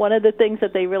be one of the things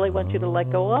that they really want you to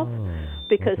let go of,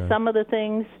 because some of the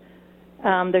things,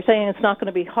 they're saying it's not going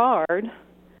to be hard,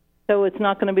 so it's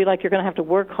not going to be like you're going to have to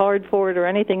work hard for it or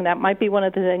anything. That might be one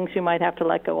of the things you might have to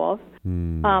let go of.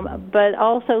 But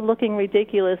also looking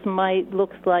ridiculous might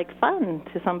look like fun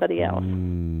to somebody else.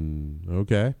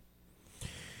 Okay.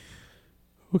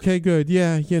 Okay, good.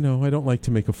 Yeah, I don't like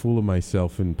to make a fool of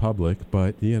myself in public,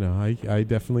 but, I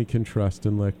definitely can trust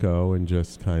and let go and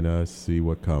just kind of see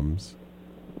what comes.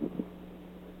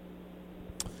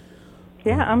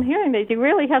 Yeah, I'm hearing that you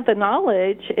really have the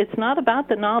knowledge. It's not about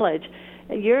the knowledge.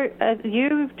 You're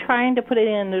trying to put it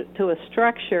into a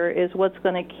structure is what's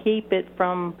going to keep it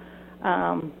from,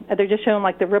 they're just showing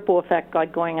like the ripple effect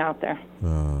like going out there.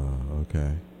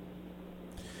 Okay.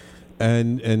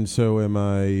 And so am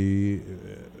I,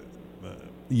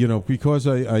 because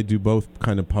I do both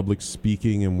kind of public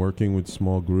speaking and working with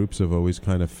small groups, I've always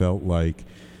kind of felt like,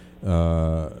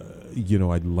 I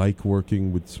like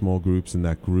working with small groups and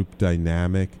that group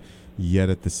dynamic, yet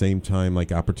at the same time,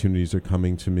 like opportunities are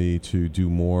coming to me to do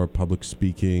more public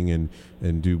speaking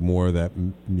and do more of that,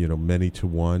 many to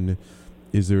one.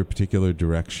 Is there a particular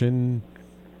direction?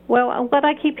 Well, what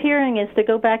I keep hearing is to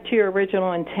go back to your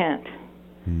original intent.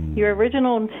 Your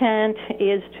original intent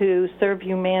is to serve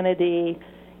humanity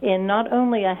in not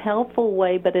only a helpful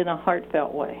way, but in a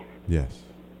heartfelt way. Yes.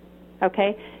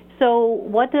 Okay? So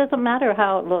what does it matter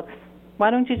how it looks?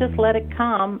 Why don't you just let it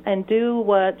come and do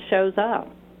what shows up?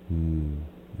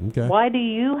 Okay. Why do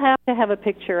you have to have a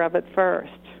picture of it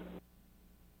first?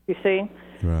 You see?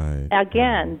 Right.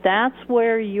 Again, that's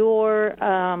where your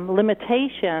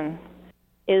limitation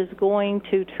is going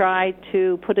to try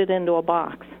to put it into a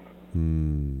box.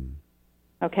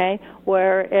 Okay?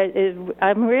 Where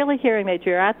I'm really hearing that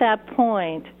you're at that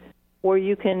point where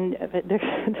you can, this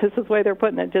is the way they're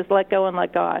putting it, just let go and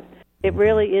let God. It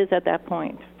really is at that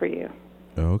point for you.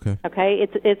 Okay. Okay?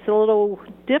 It's a little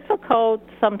difficult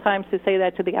sometimes to say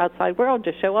that to the outside world.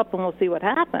 Just show up and we'll see what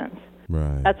happens.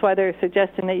 Right. That's why they're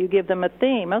suggesting that you give them a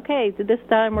theme. Okay, this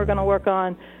time we're going to work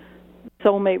on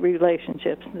soulmate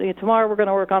relationships. Tomorrow we're going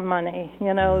to work on money.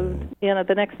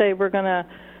 The next day we're going to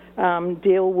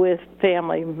deal with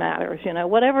family matters,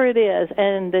 whatever it is,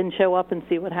 and then show up and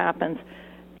see what happens.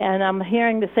 And I'm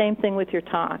hearing the same thing with your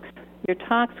talks. your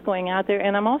talks going out there,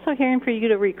 and I'm also hearing for you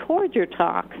to record your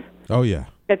talks. Oh, yeah.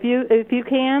 If you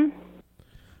can.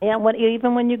 Yeah,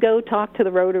 even when you go talk to the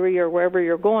Rotary or wherever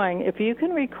you're going, if you can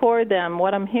record them,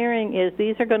 what I'm hearing is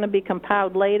these are going to be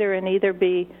compiled later and either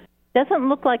be, doesn't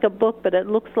look like a book, but it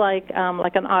looks like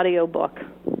an audio book.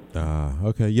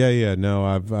 Okay. Yeah. No,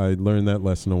 I learned that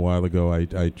lesson a while ago.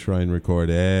 I try and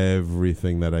record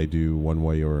everything that I do one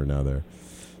way or another.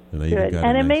 And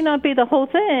it may not be the whole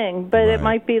thing, but it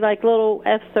might be like little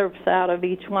excerpts out of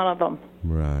each one of them.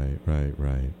 Right.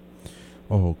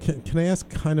 Oh, can I ask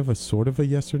kind of a sort of a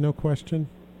yes or no question?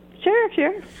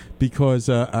 Sure. Because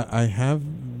I have,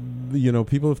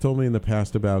 people have told me in the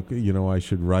past about, I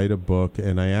should write a book,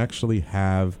 and I actually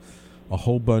have a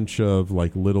whole bunch of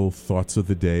like little thoughts of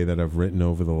the day that I've written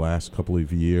over the last couple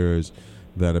of years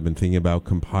that I've been thinking about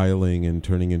compiling and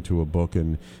turning into a book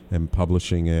and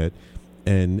publishing it.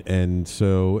 And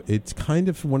so it's kind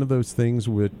of one of those things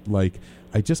where, like,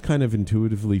 I just kind of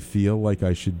intuitively feel like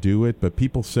I should do it, but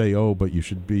people say, oh, but you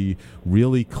should be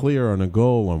really clear on a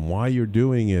goal, on why you're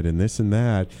doing it, and this and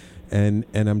that. And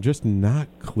I'm just not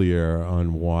clear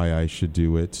on why I should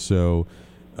do it. So,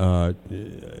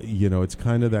 it's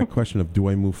kind of that question of, do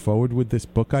I move forward with this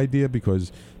book idea?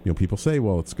 Because, people say,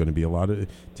 well, it's going to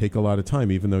take a lot of time,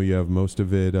 even though you have most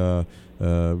of it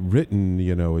written,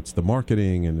 it's the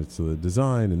marketing and it's the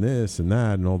design and this and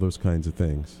that and all those kinds of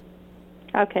things.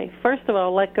 Okay, first of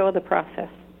all, let go of the process.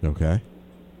 Okay.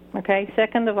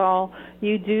 Second of all,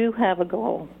 you do have a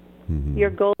goal. Mm-hmm. Your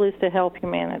goal is to help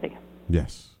humanity.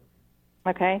 Yes.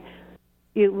 Okay?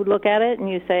 You look at it and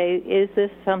you say, is this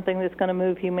something that's going to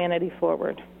move humanity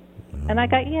forward? And I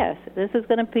got yes. This is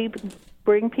going to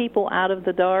bring people out of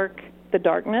the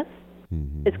darkness.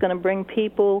 Mm-hmm. It's going to bring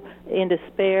people in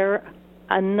despair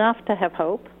enough to have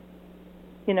hope.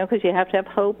 Because you have to have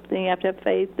hope, then you have to have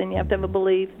faith, then you have to have a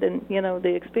belief, then,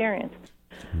 the experience.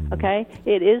 Okay?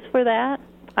 It is for that.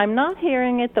 I'm not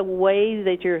hearing it the way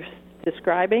that you're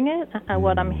describing it.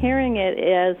 What I'm hearing it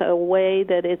as a way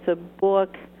that it's a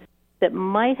book that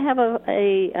might have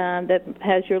that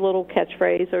has your little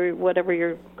catchphrase or whatever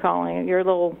you're calling it, your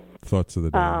little thoughts of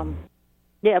the day.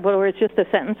 Yeah, but where it's just a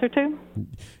sentence or two?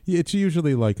 It's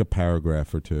usually like a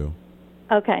paragraph or two.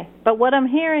 Okay, but what I'm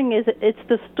hearing is it's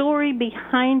the story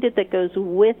behind it that goes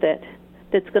with it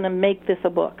that's going to make this a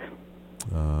book.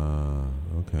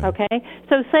 Okay. Okay,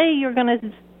 so say you're going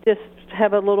to just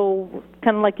have a little,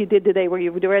 kind of like you did today where you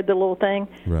read the little thing.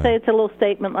 Right. Say it's a little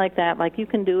statement like that, like you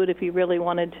can do it if you really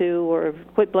wanted to, or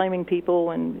quit blaming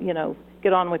people and,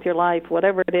 get on with your life,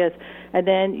 whatever it is. And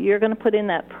then you're going to put in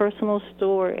that personal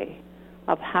story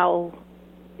of how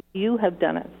you have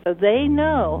done it. So they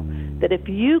know that if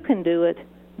you can do it,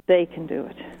 they can do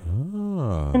it.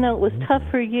 Even though it was tough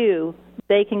for you,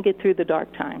 they can get through the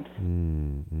dark times.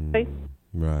 Right?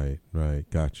 Right,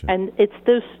 gotcha. And it's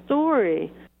the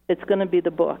story that's going to be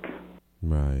the book.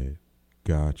 Right,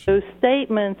 gotcha. Those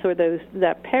statements or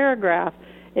that paragraph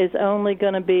is only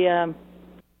going to be,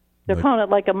 they're calling it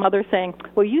like a mother saying,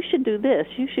 well, you should do this,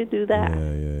 you should do that.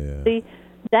 Yeah. See,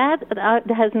 that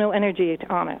has no energy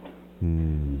on it.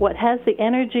 What has the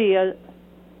energy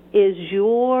is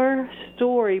your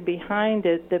story behind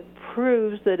it that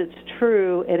proves that it's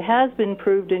true. It has been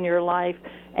proved in your life,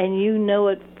 and you know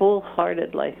it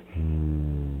full-heartedly.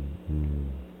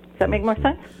 Does that make more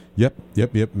sense? Yep.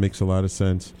 Makes a lot of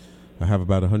sense. I have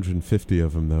about 150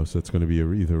 of them, though, so it's going to be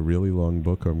either a really long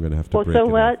book or I'm going to have to break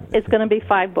it up. It's going to be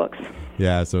 5 books.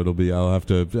 Yeah, so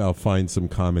I'll find some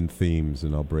common themes,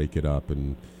 and I'll break it up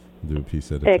and do a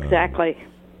piece at a time. Exactly.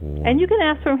 And you can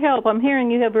ask for help. I'm hearing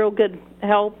you have real good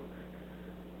help,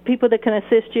 people that can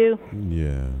assist you.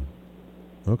 Yeah.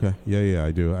 Okay. Yeah, I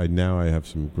do. Now I have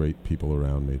some great people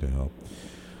around me to help.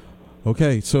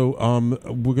 Okay, so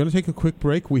we're going to take a quick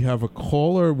break. We have a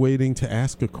caller waiting to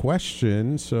ask a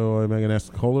question, so I'm going to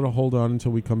ask the caller to hold on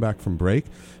until we come back from break.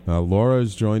 Laura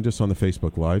has joined us on the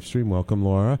Facebook live stream. Welcome,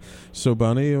 Laura. So,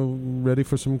 Boni, ready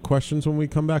for some questions when we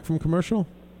come back from commercial?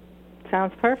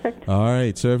 Sounds perfect. All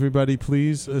right, so everybody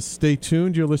please stay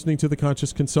tuned. You're listening to The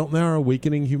Conscious Consultant Hour,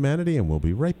 Awakening Humanity, and we'll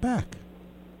be right back.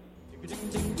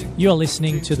 You're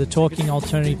listening to the Talking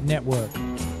Alternative Network.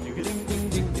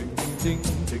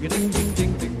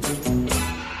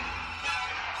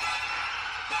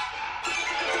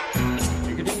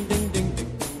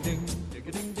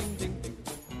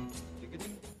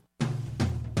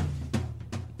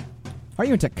 Are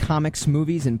you into comics,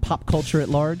 movies, and pop culture at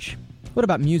large? What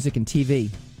about music and TV?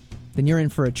 Then you're in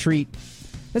for a treat.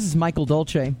 This is Michael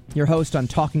Dolce, your host on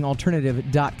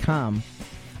TalkingAlternative.com.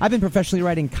 I've been professionally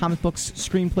writing comic books,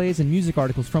 screenplays, and music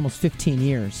articles for almost 15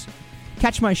 years.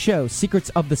 Catch my show,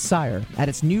 Secrets of the Sire, at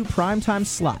its new primetime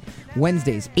slot,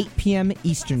 Wednesdays, 8 p.m.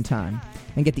 Eastern Time,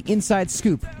 and get the inside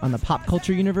scoop on the pop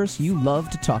culture universe you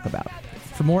love to talk about.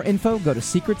 For more info, go to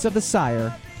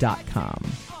secretsofthesire.com.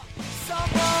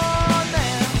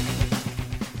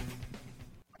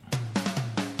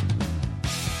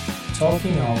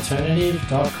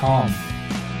 TalkingAlternative.com.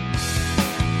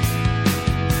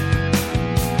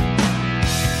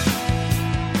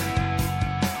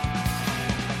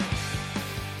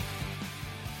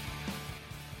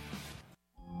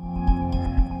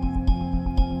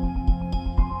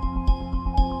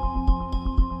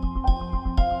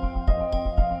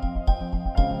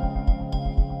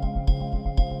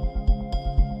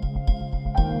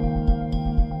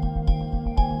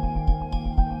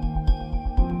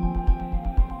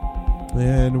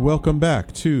 And welcome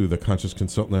back to the Conscious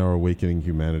Consultant Hour, Awakening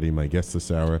Humanity. My guest this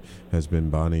hour has been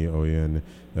Boni Oian,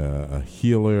 a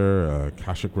healer, a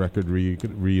Akashic record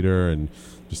reader, and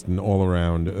just an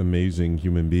all-around amazing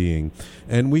human being.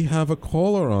 And we have a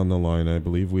caller on the line, I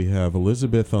believe. We have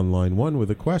Elizabeth on line 1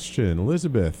 with a question.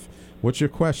 Elizabeth, what's your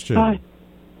question?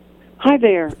 Hi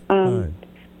there. Hi.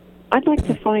 I'd like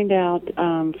to find out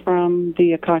from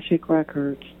the Akashic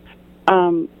records,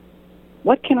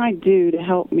 what can I do to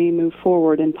help me move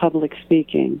forward in public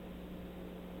speaking?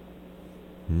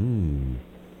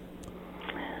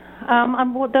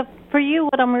 For you,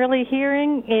 what I'm really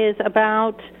hearing is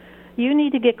about you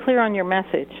need to get clear on your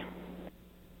message.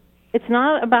 It's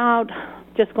not about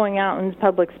just going out in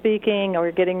public speaking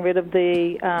or getting rid of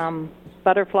the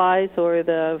butterflies or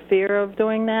the fear of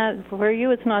doing that. For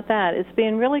you, it's not that. It's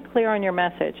being really clear on your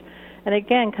message. And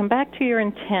again, come back to your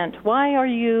intent. Why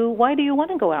do you want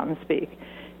to go out and speak?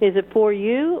 Is it for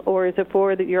you or is it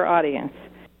for your audience?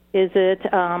 Is it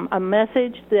a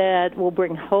message that will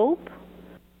bring hope?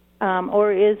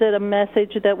 Or is it a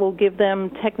message that will give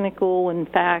them technical and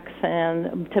facts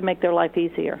and to make their life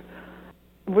easier?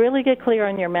 Really get clear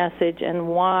on your message and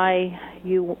why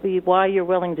you're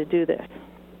willing to do this.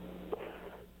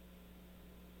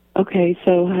 Okay,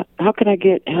 so how can I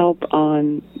get help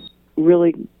on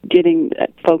really getting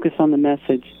focus on the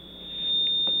message?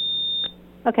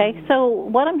 Okay, so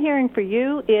what I'm hearing for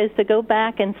you is to go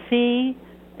back and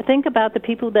think about the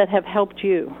people that have helped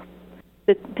you.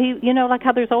 Like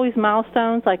how there's always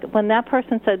milestones. Like when that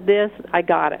person said this, I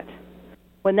got it.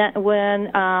 When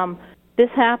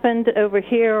this happened over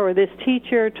here, or this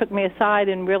teacher took me aside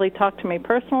and really talked to me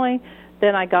personally,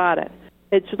 then I got it.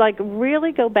 It's like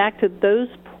really go back to those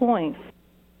points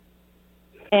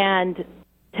and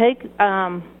take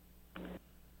that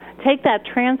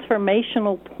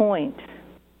transformational point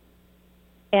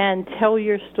and tell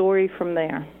your story from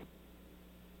there.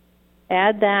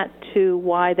 Add that to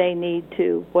why they need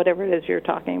to, whatever it is you're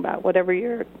talking about, whatever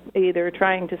you're either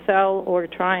trying to sell or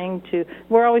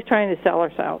we're always trying to sell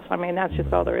ourselves. I mean, that's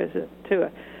just all there is to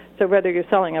it. So whether you're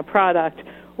selling a product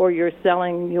or you're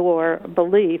selling your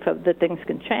belief that things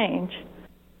can change,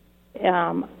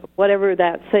 whatever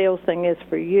that sales thing is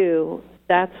for you,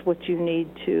 that's what you need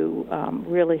to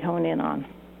really hone in on,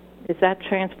 is that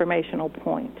transformational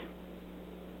point.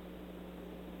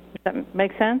 Does that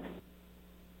make sense?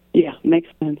 Yeah, makes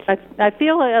sense. I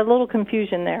feel a little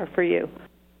confusion there for you.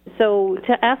 So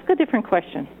to ask a different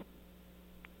question,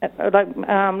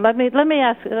 let me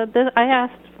ask. I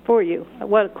asked for you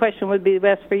what question would be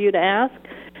best for you to ask,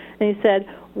 and you said,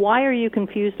 "Why are you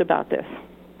confused about this?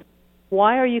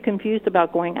 Why are you confused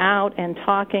about going out and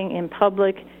talking in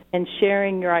public and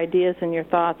sharing your ideas and your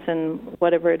thoughts and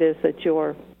whatever it is that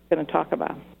you're going to talk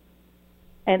about?"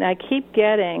 And I keep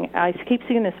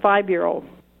seeing this 5-year-old.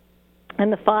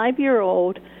 And the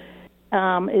 5-year-old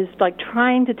is like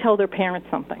trying to tell their parents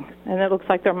something, and it looks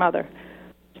like their mother.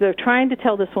 So they're trying to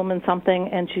tell this woman something,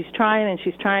 and she's trying, and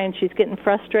she's getting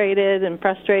frustrated, and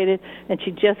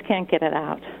she just can't get it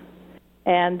out.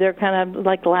 And they're kind of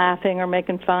like laughing or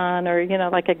making fun or,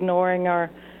 like ignoring her.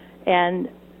 And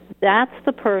that's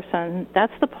the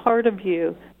part of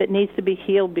you that needs to be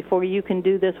healed before you can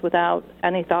do this without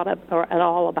any thought or at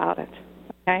all about it,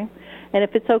 okay? And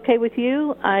if it's okay with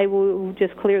you, I will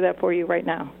just clear that for you right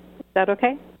now. Is that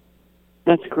okay?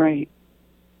 That's great.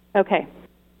 Okay.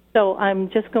 So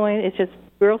it's just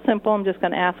real simple. I'm just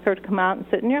going to ask her to come out and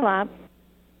sit in your lap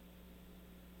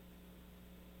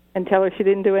and tell her she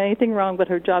didn't do anything wrong, but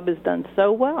her job is done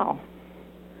so well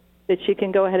that she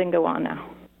can go ahead and go on now.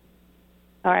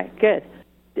 All right, good.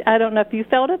 I don't know if you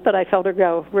felt it, but I felt her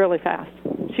go really fast.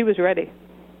 She was ready.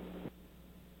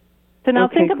 So now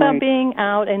think about being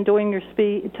out and doing your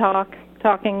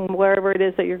talking wherever it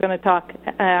is that you're going to talk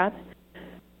at.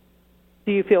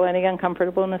 Do you feel any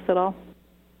uncomfortableness at all?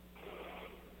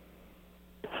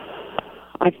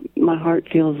 my heart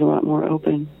feels a lot more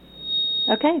open.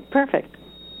 Okay, perfect.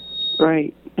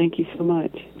 Great. Thank you so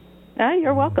much.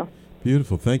 You're welcome.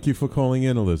 Beautiful. Thank you for calling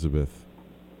in, Elizabeth.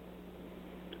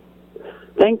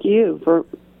 Thank you for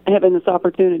having this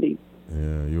opportunity.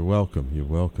 Yeah, you're welcome. You're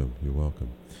welcome. You're welcome.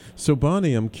 So,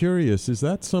 Boni, I'm curious, is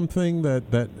that something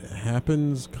that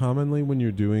happens commonly when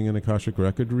you're doing an Akashic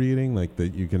record reading, like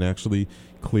that you can actually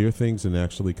clear things and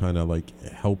actually kind of like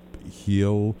help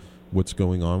heal what's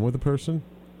going on with a person?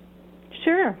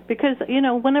 Sure, because,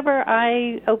 whenever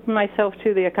I open myself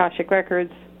to the Akashic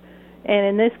records, and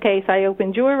in this case, I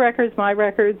open your records, my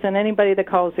records, and anybody that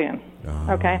calls in.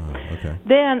 Okay?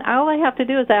 Then all I have to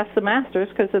do is ask the masters,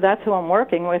 because that's who I'm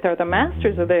working with, are the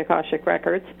masters of the Akashic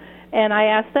records, and I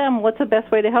ask them, what's the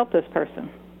best way to help this person?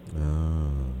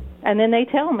 And then they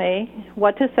tell me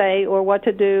what to say or what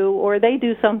to do, or they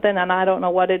do something and I don't know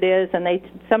what it is, and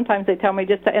sometimes they tell me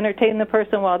just to entertain the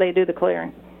person while they do the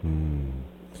clearing.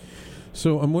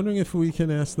 So I'm wondering if we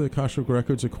can ask the Akashic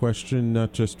Records a question,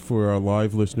 not just for our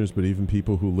live listeners, but even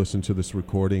people who listen to this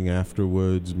recording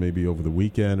afterwards, maybe over the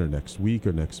weekend or next week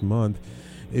or next month,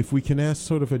 if we can ask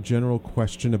sort of a general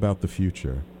question about the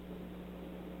future.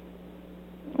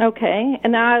 Okay,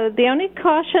 and the only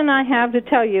caution I have to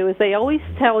tell you is they always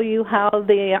tell you how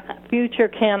the future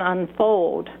can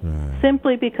unfold,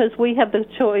 simply because we have the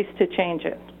choice to change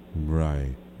it.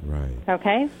 Right.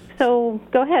 Okay, so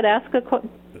go ahead, ask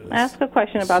a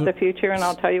question about the future, and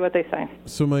I'll tell you what they say.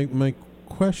 So my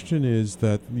question is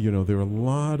that, there are a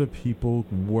lot of people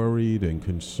worried and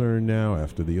concerned now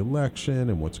after the election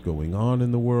and what's going on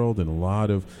in the world and a lot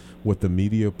of what the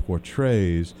media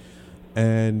portrays.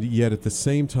 And yet at the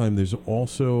same time, there's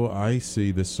also, I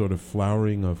see this sort of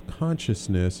flowering of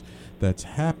consciousness that's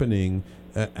happening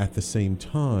at the same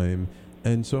time.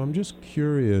 And so I'm just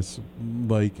curious,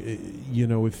 like,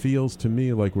 it feels to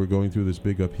me like we're going through this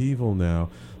big upheaval now.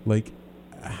 Like,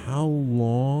 how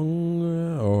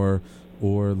long or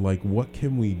like what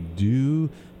can we do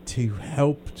to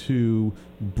help to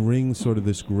bring sort of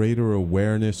this greater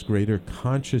awareness, greater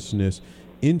consciousness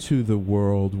into the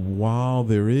world while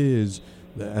there is,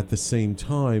 at the same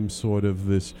time, sort of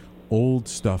this old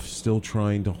stuff still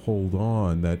trying to hold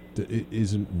on that it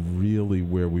isn't really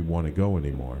where we want to go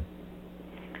anymore?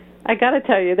 I got to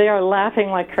tell you, they are laughing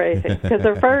like crazy because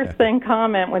their first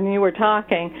comment when you were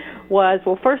talking was,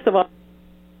 well, first of all,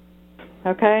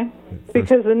 okay,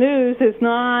 because the news is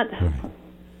not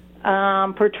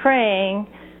portraying,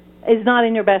 is not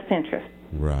in your best interest.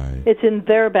 Right. It's in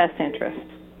their best interest.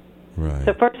 Right.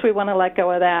 So first we want to let go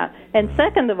of that. And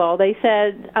second of all, they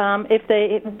said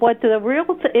what the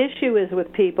real issue is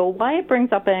with people, why it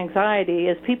brings up anxiety,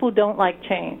 is people don't like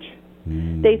change.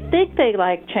 They think they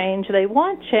like change, they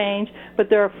want change, but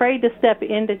they're afraid to step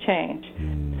into change.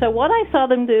 So what I saw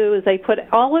them do is they put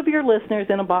all of your listeners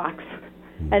in a box,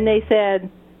 and they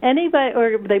said, anybody,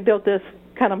 or they built this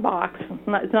kind of box,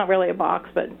 it's not really a box,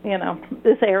 but,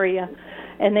 this area,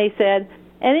 and they said,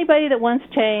 anybody that wants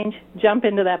change, jump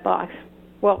into that box.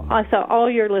 Well, I saw all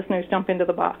your listeners jump into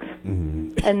the box,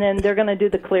 and then they're going to do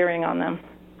the clearing on them,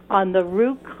 on the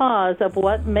root cause of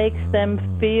what makes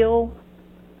them feel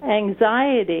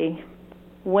anxiety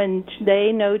when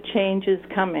they know change is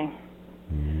coming.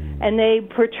 And they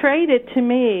portrayed it to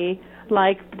me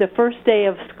like the first day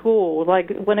of school, like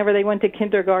whenever they went to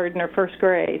kindergarten or first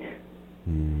grade.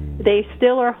 They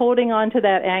still are holding on to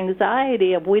that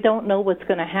anxiety of we don't know what's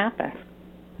going to happen.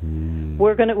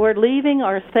 We're leaving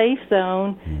our safe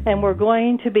zone and we're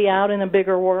going to be out in a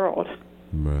bigger world.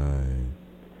 Right.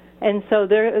 And so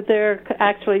they're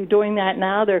actually doing that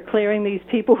now. They're clearing these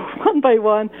people one by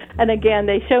one. And again,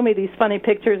 they show me these funny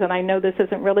pictures, and I know this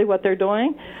isn't really what they're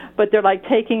doing, but they're like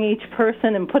taking each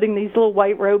person and putting these little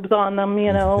white robes on them,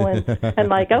 and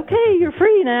like, okay, you're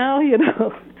free now,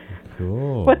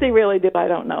 Cool. What they really do, I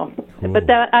don't know. Cool. But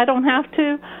that I don't have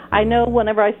to. I know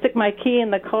whenever I stick my key in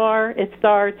the car, it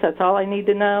starts. That's all I need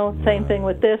to know. Same thing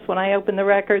with this. When I open the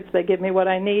records, they give me what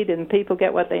I need, and people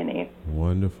get what they need.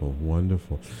 Wonderful,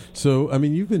 wonderful. So, I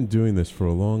mean, you've been doing this for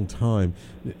a long time.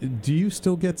 Do you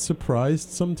still get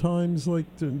surprised sometimes, like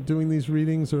doing these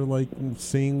readings, or like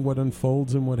seeing what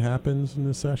unfolds and what happens in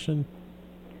the session?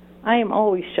 I am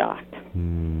always shocked.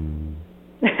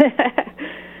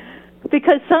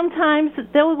 Because sometimes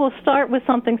they will start with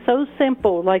something so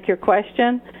simple, like your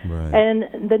question,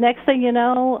 and the next thing you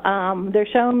know, they're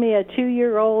showing me a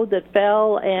 2-year-old that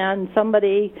fell and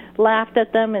somebody laughed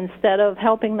at them instead of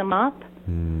helping them up.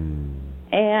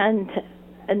 And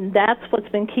that's what's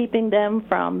been keeping them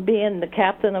from being the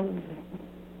captain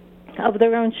of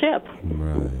their own ship.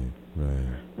 Right.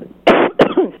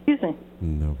 Excuse me.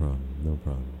 No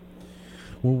problem.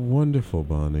 Well, Wonderful,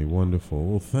 Boni. Wonderful.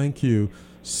 Well, thank you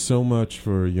so much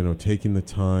for taking the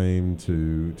time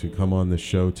to come on the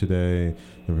show today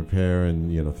and prepare,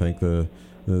 and thank the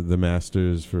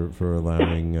masters for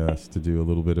allowing us to do a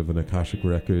little bit of an Akashic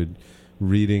record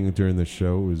reading during the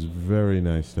show. It was very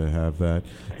nice to have that.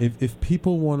 If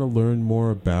people want to learn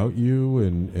more about you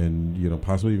and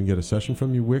possibly even get a session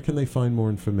from you, where can they find more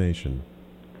information?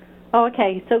 Oh,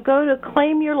 okay, so go to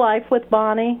Claim Your Life with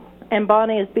Boni, and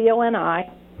Boni is BONI.com.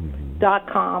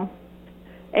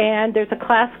 And there's a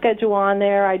class schedule on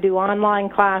there. I do online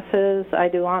classes. I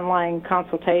do online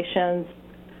consultations.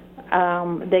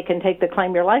 They can take the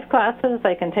Claim Your Life classes.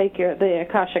 They can take the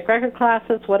Akashic Record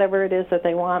classes, whatever it is that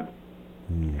they want.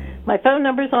 My phone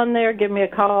number's on there. Give me a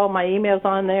call. My email's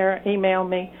on there. Email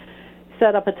me.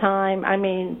 Set up a time. I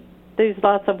mean, there's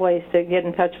lots of ways to get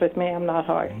in touch with me. I'm not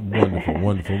hard. Wonderful,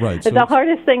 wonderful. Right. The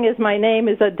hardest thing is my name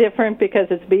is different because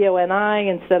it's Boni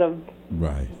instead of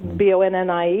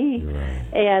Bonnie. Right.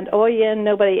 And Oian,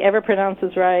 nobody ever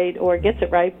pronounces right or gets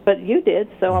it right, but you did,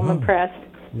 so I'm impressed.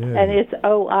 Yeah. And it's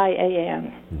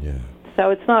Oian. Yeah.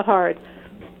 So it's not hard.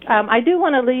 I do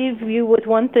want to leave you with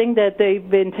one thing that they've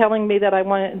been telling me that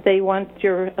they want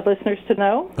your listeners to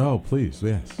know. Oh, please,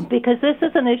 yes. Because this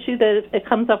is an issue that it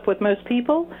comes up with most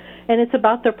people, and it's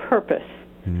about their purpose.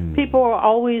 People are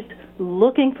always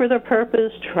looking for their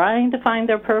purpose, trying to find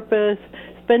their purpose,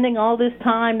 spending all this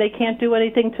time. They can't do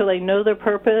anything till they know their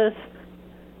purpose.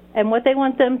 And what they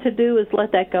want them to do is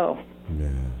let that go. Yeah.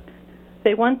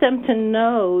 They want them to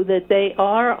know that they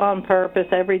are on purpose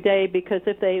every day, because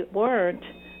if they weren't,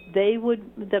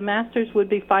 the masters would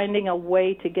be finding a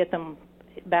way to get them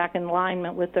back in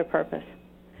alignment with their purpose.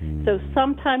 So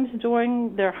sometimes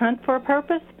during their hunt for a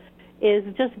purpose is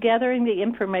just gathering the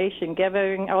information,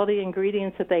 gathering all the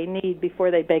ingredients that they need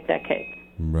before they bake that cake.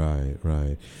 Right.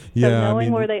 Yeah, so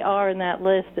knowing where they are in that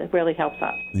list, it really helps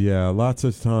out. Yeah, lots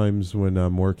of times when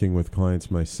I'm working with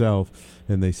clients myself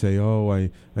and they say, oh, I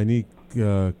need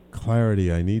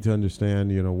clarity, I need to understand,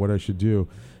 what I should do.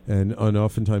 And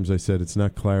oftentimes I said, it's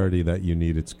not clarity that you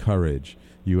need, it's courage.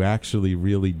 You actually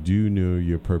really do know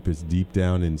your purpose deep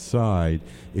down inside.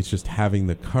 It's just having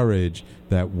the courage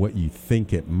that what you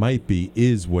think it might be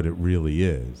is what it really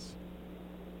is.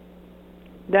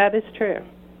 That is true.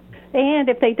 And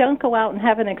if they don't go out and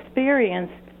have an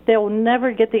experience, they'll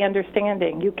never get the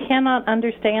understanding. You cannot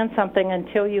understand something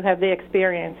until you have the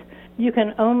experience. You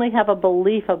can only have a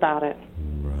belief about it.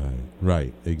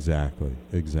 Right, exactly.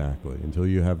 Until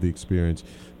you have the experience,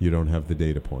 you don't have the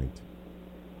data point.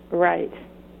 Right.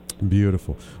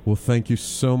 Beautiful. Well, thank you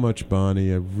so much,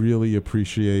 Boni. I really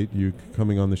appreciate you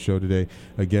coming on the show today.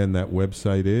 Again, that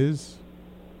website is?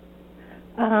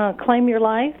 Claim Your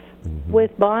Life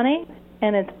with Boni,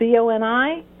 and it's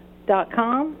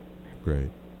BONI.com. Great.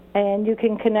 And you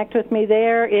can connect with me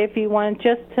there. If you want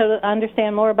just to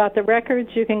understand more about the records,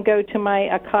 you can go to my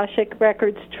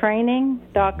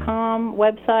AkashicRecordsTraining.com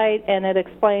website, and it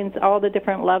explains all the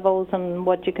different levels and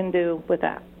what you can do with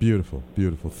that. Beautiful.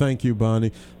 Thank you,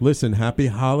 Boni. Listen, happy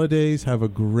holidays. Have a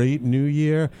great new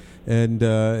year. And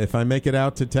if I make it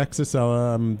out to Texas,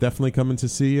 I'm definitely coming to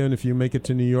see you. And if you make it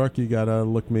to New York, you got to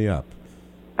look me up.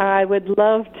 I would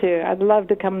love to. I'd love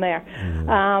to come there.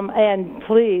 And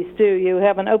please do. You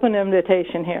have an open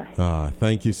invitation here.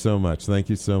 Thank you so much.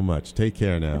 Take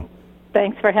care now.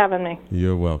 Thanks for having me.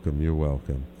 You're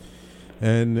welcome.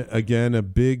 And again, a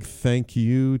big thank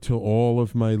you to all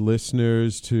of my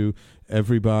listeners, to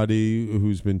everybody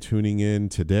who's been tuning in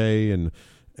today and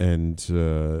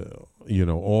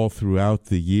all throughout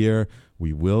the year.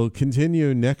 We will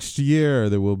continue next year.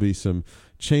 There will be some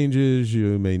changes.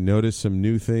 You may notice some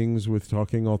new things with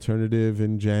Talking Alternative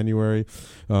in January.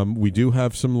 We do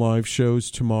have some live shows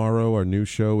tomorrow. Our new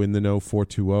show, In the Know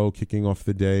 420, kicking off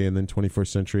the day, and then 21st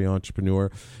Century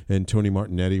Entrepreneur and Tony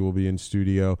Martignetti will be in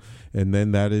studio. And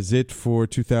then that is it for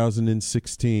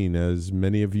 2016. As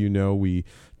many of you know, we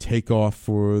take off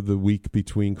for the week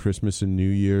between Christmas and New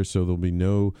Year, so there'll be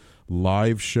no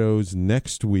live shows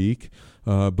next week.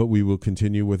 But we will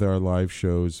continue with our live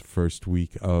shows first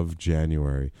week of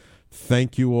January.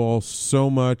 Thank you all so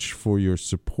much for your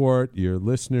support, your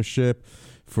listenership,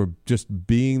 for just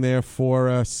being there for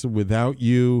us. Without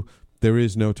you, there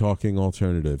is no Talking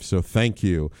Alternative. So thank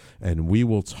you, and we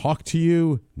will talk to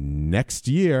you next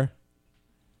year.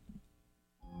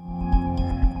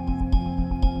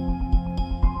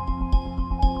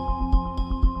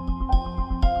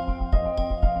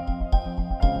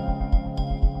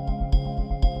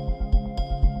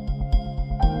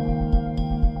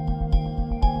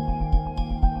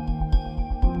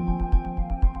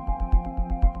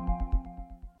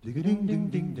 Ding ding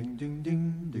ding ding ding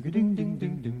ding ding ding ding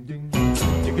ding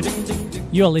ding ding.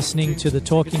 You're listening to the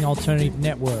Talking Alternative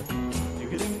Network.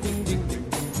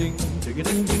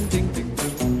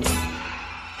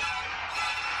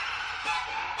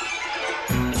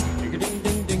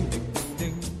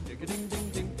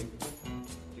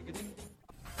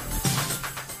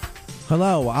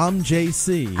 Hello, I'm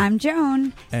JC. I'm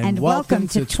Joan. And welcome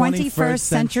to 21st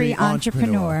Century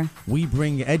Entrepreneur. We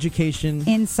bring education,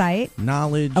 insight,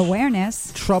 knowledge,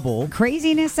 awareness, trouble,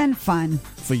 craziness, and fun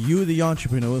for you, the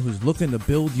entrepreneur who's looking to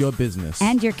build your business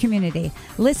and your community.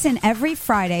 Listen every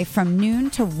Friday from noon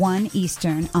to 1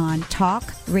 Eastern on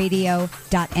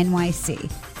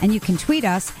talkradio.nyc. And you can tweet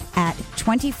us at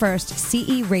 21st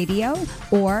CE Radio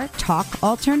or Talk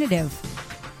Alternative.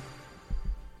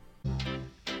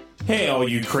 Hey, all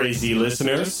you crazy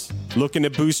listeners. Looking to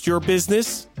boost your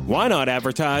business? Why not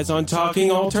advertise on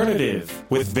Talking Alternative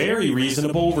with very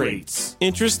reasonable rates?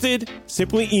 Interested?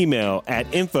 Simply email at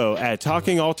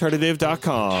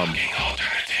info@talkingalternative.com.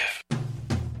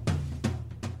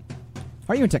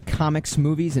 Are you into comics,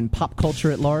 movies, and pop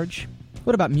culture at large?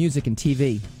 What about music and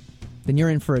TV? Then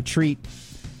you're in for a treat.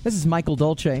 This is Michael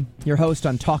Dolce, your host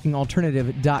on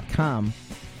talkingalternative.com.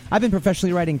 I've been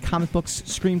professionally writing comic books,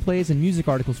 screenplays, and music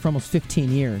articles for almost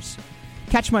 15 years.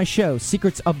 Catch my show,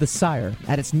 Secrets of the Sire,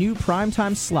 at its new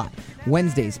primetime slot,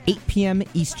 Wednesdays, 8 p.m.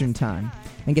 Eastern Time,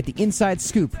 and get the inside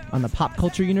scoop on the pop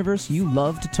culture universe you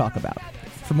love to talk about.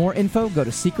 For more info, go to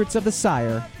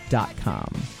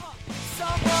secretsofthesire.com.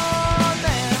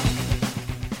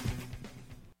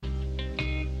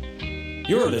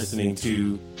 You're listening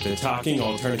to the Talking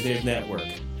Alternative Network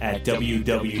at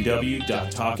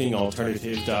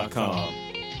www.talkingalternative.com.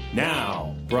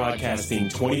 Now, broadcasting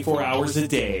 24 hours a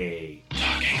day.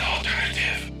 Talking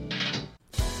Alternative.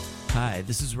 Hi,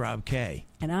 this is Rob Kay.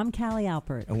 And I'm Callie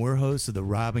Alpert. And we're hosts of The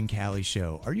Rob and Callie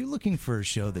Show. Are you looking for a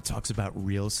show that talks about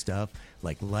real stuff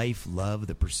like life, love,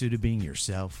 the pursuit of being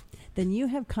yourself? Then you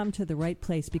have come to the right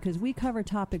place, because we cover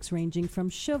topics ranging from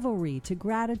chivalry to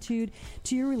gratitude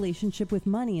to your relationship with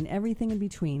money and everything in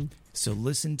between. So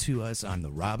listen to us on The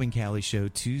Rob and Callie Show,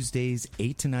 Tuesdays,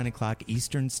 8 to 9 o'clock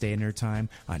Eastern Standard Time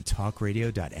on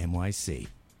talkradio.nyc.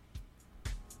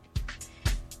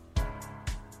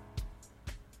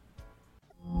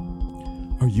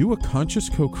 Are you a conscious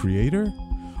co-creator?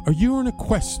 Are you on a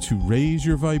quest to raise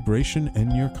your vibration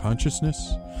and your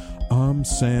consciousness? I'm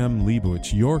Sam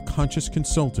Leibowitz, your conscious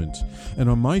consultant, and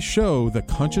on my show, The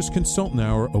Conscious Consultant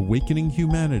Hour, Awakening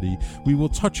Humanity, we will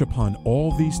touch upon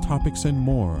all these topics and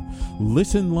more.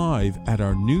 Listen live at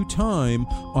our new time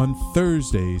on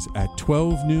Thursdays at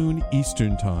 12 noon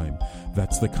Eastern Time.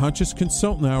 That's The Conscious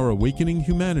Consultant Hour, Awakening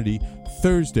Humanity,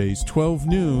 Thursdays 12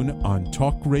 noon on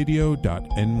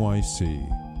talkradio.nyc.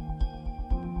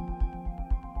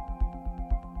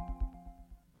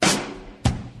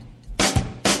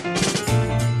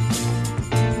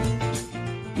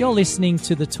 You're listening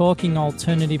to the Talking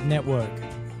Alternative Network.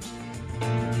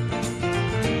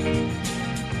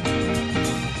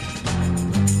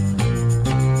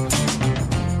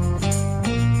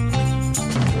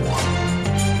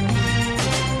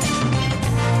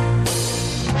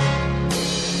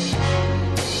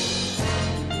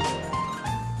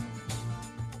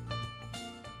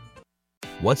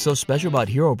 What's so special about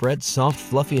Hero Bread's soft,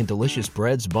 fluffy, and delicious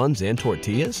breads, buns, and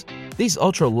tortillas? These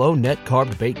ultra-low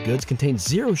net-carb baked goods contain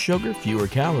zero sugar, fewer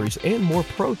calories, and more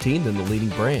protein than the leading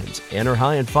brands, and are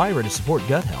high in fiber to support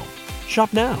gut health.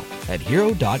 Shop now at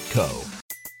Hero.co.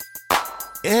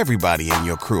 Everybody in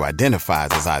your crew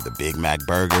identifies as either Big Mac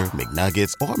Burger,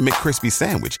 McNuggets, or McCrispy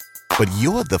Sandwich. But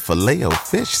you're the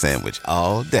Filet-O-Fish Sandwich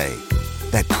all day.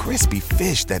 That crispy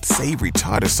fish, that savory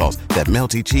tartar sauce, that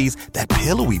melty cheese, that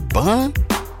pillowy bun.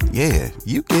 Yeah,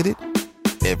 you get it.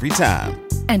 Every time.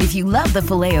 And if you love the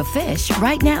Filet-O-Fish,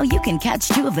 right now you can catch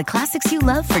two of the classics you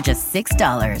love for just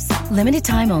 $6. Limited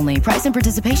time only. Price and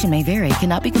participation may vary.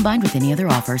 Cannot be combined with any other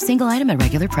offer. Single item at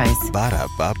regular price.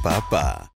 Ba-da-ba-ba-ba.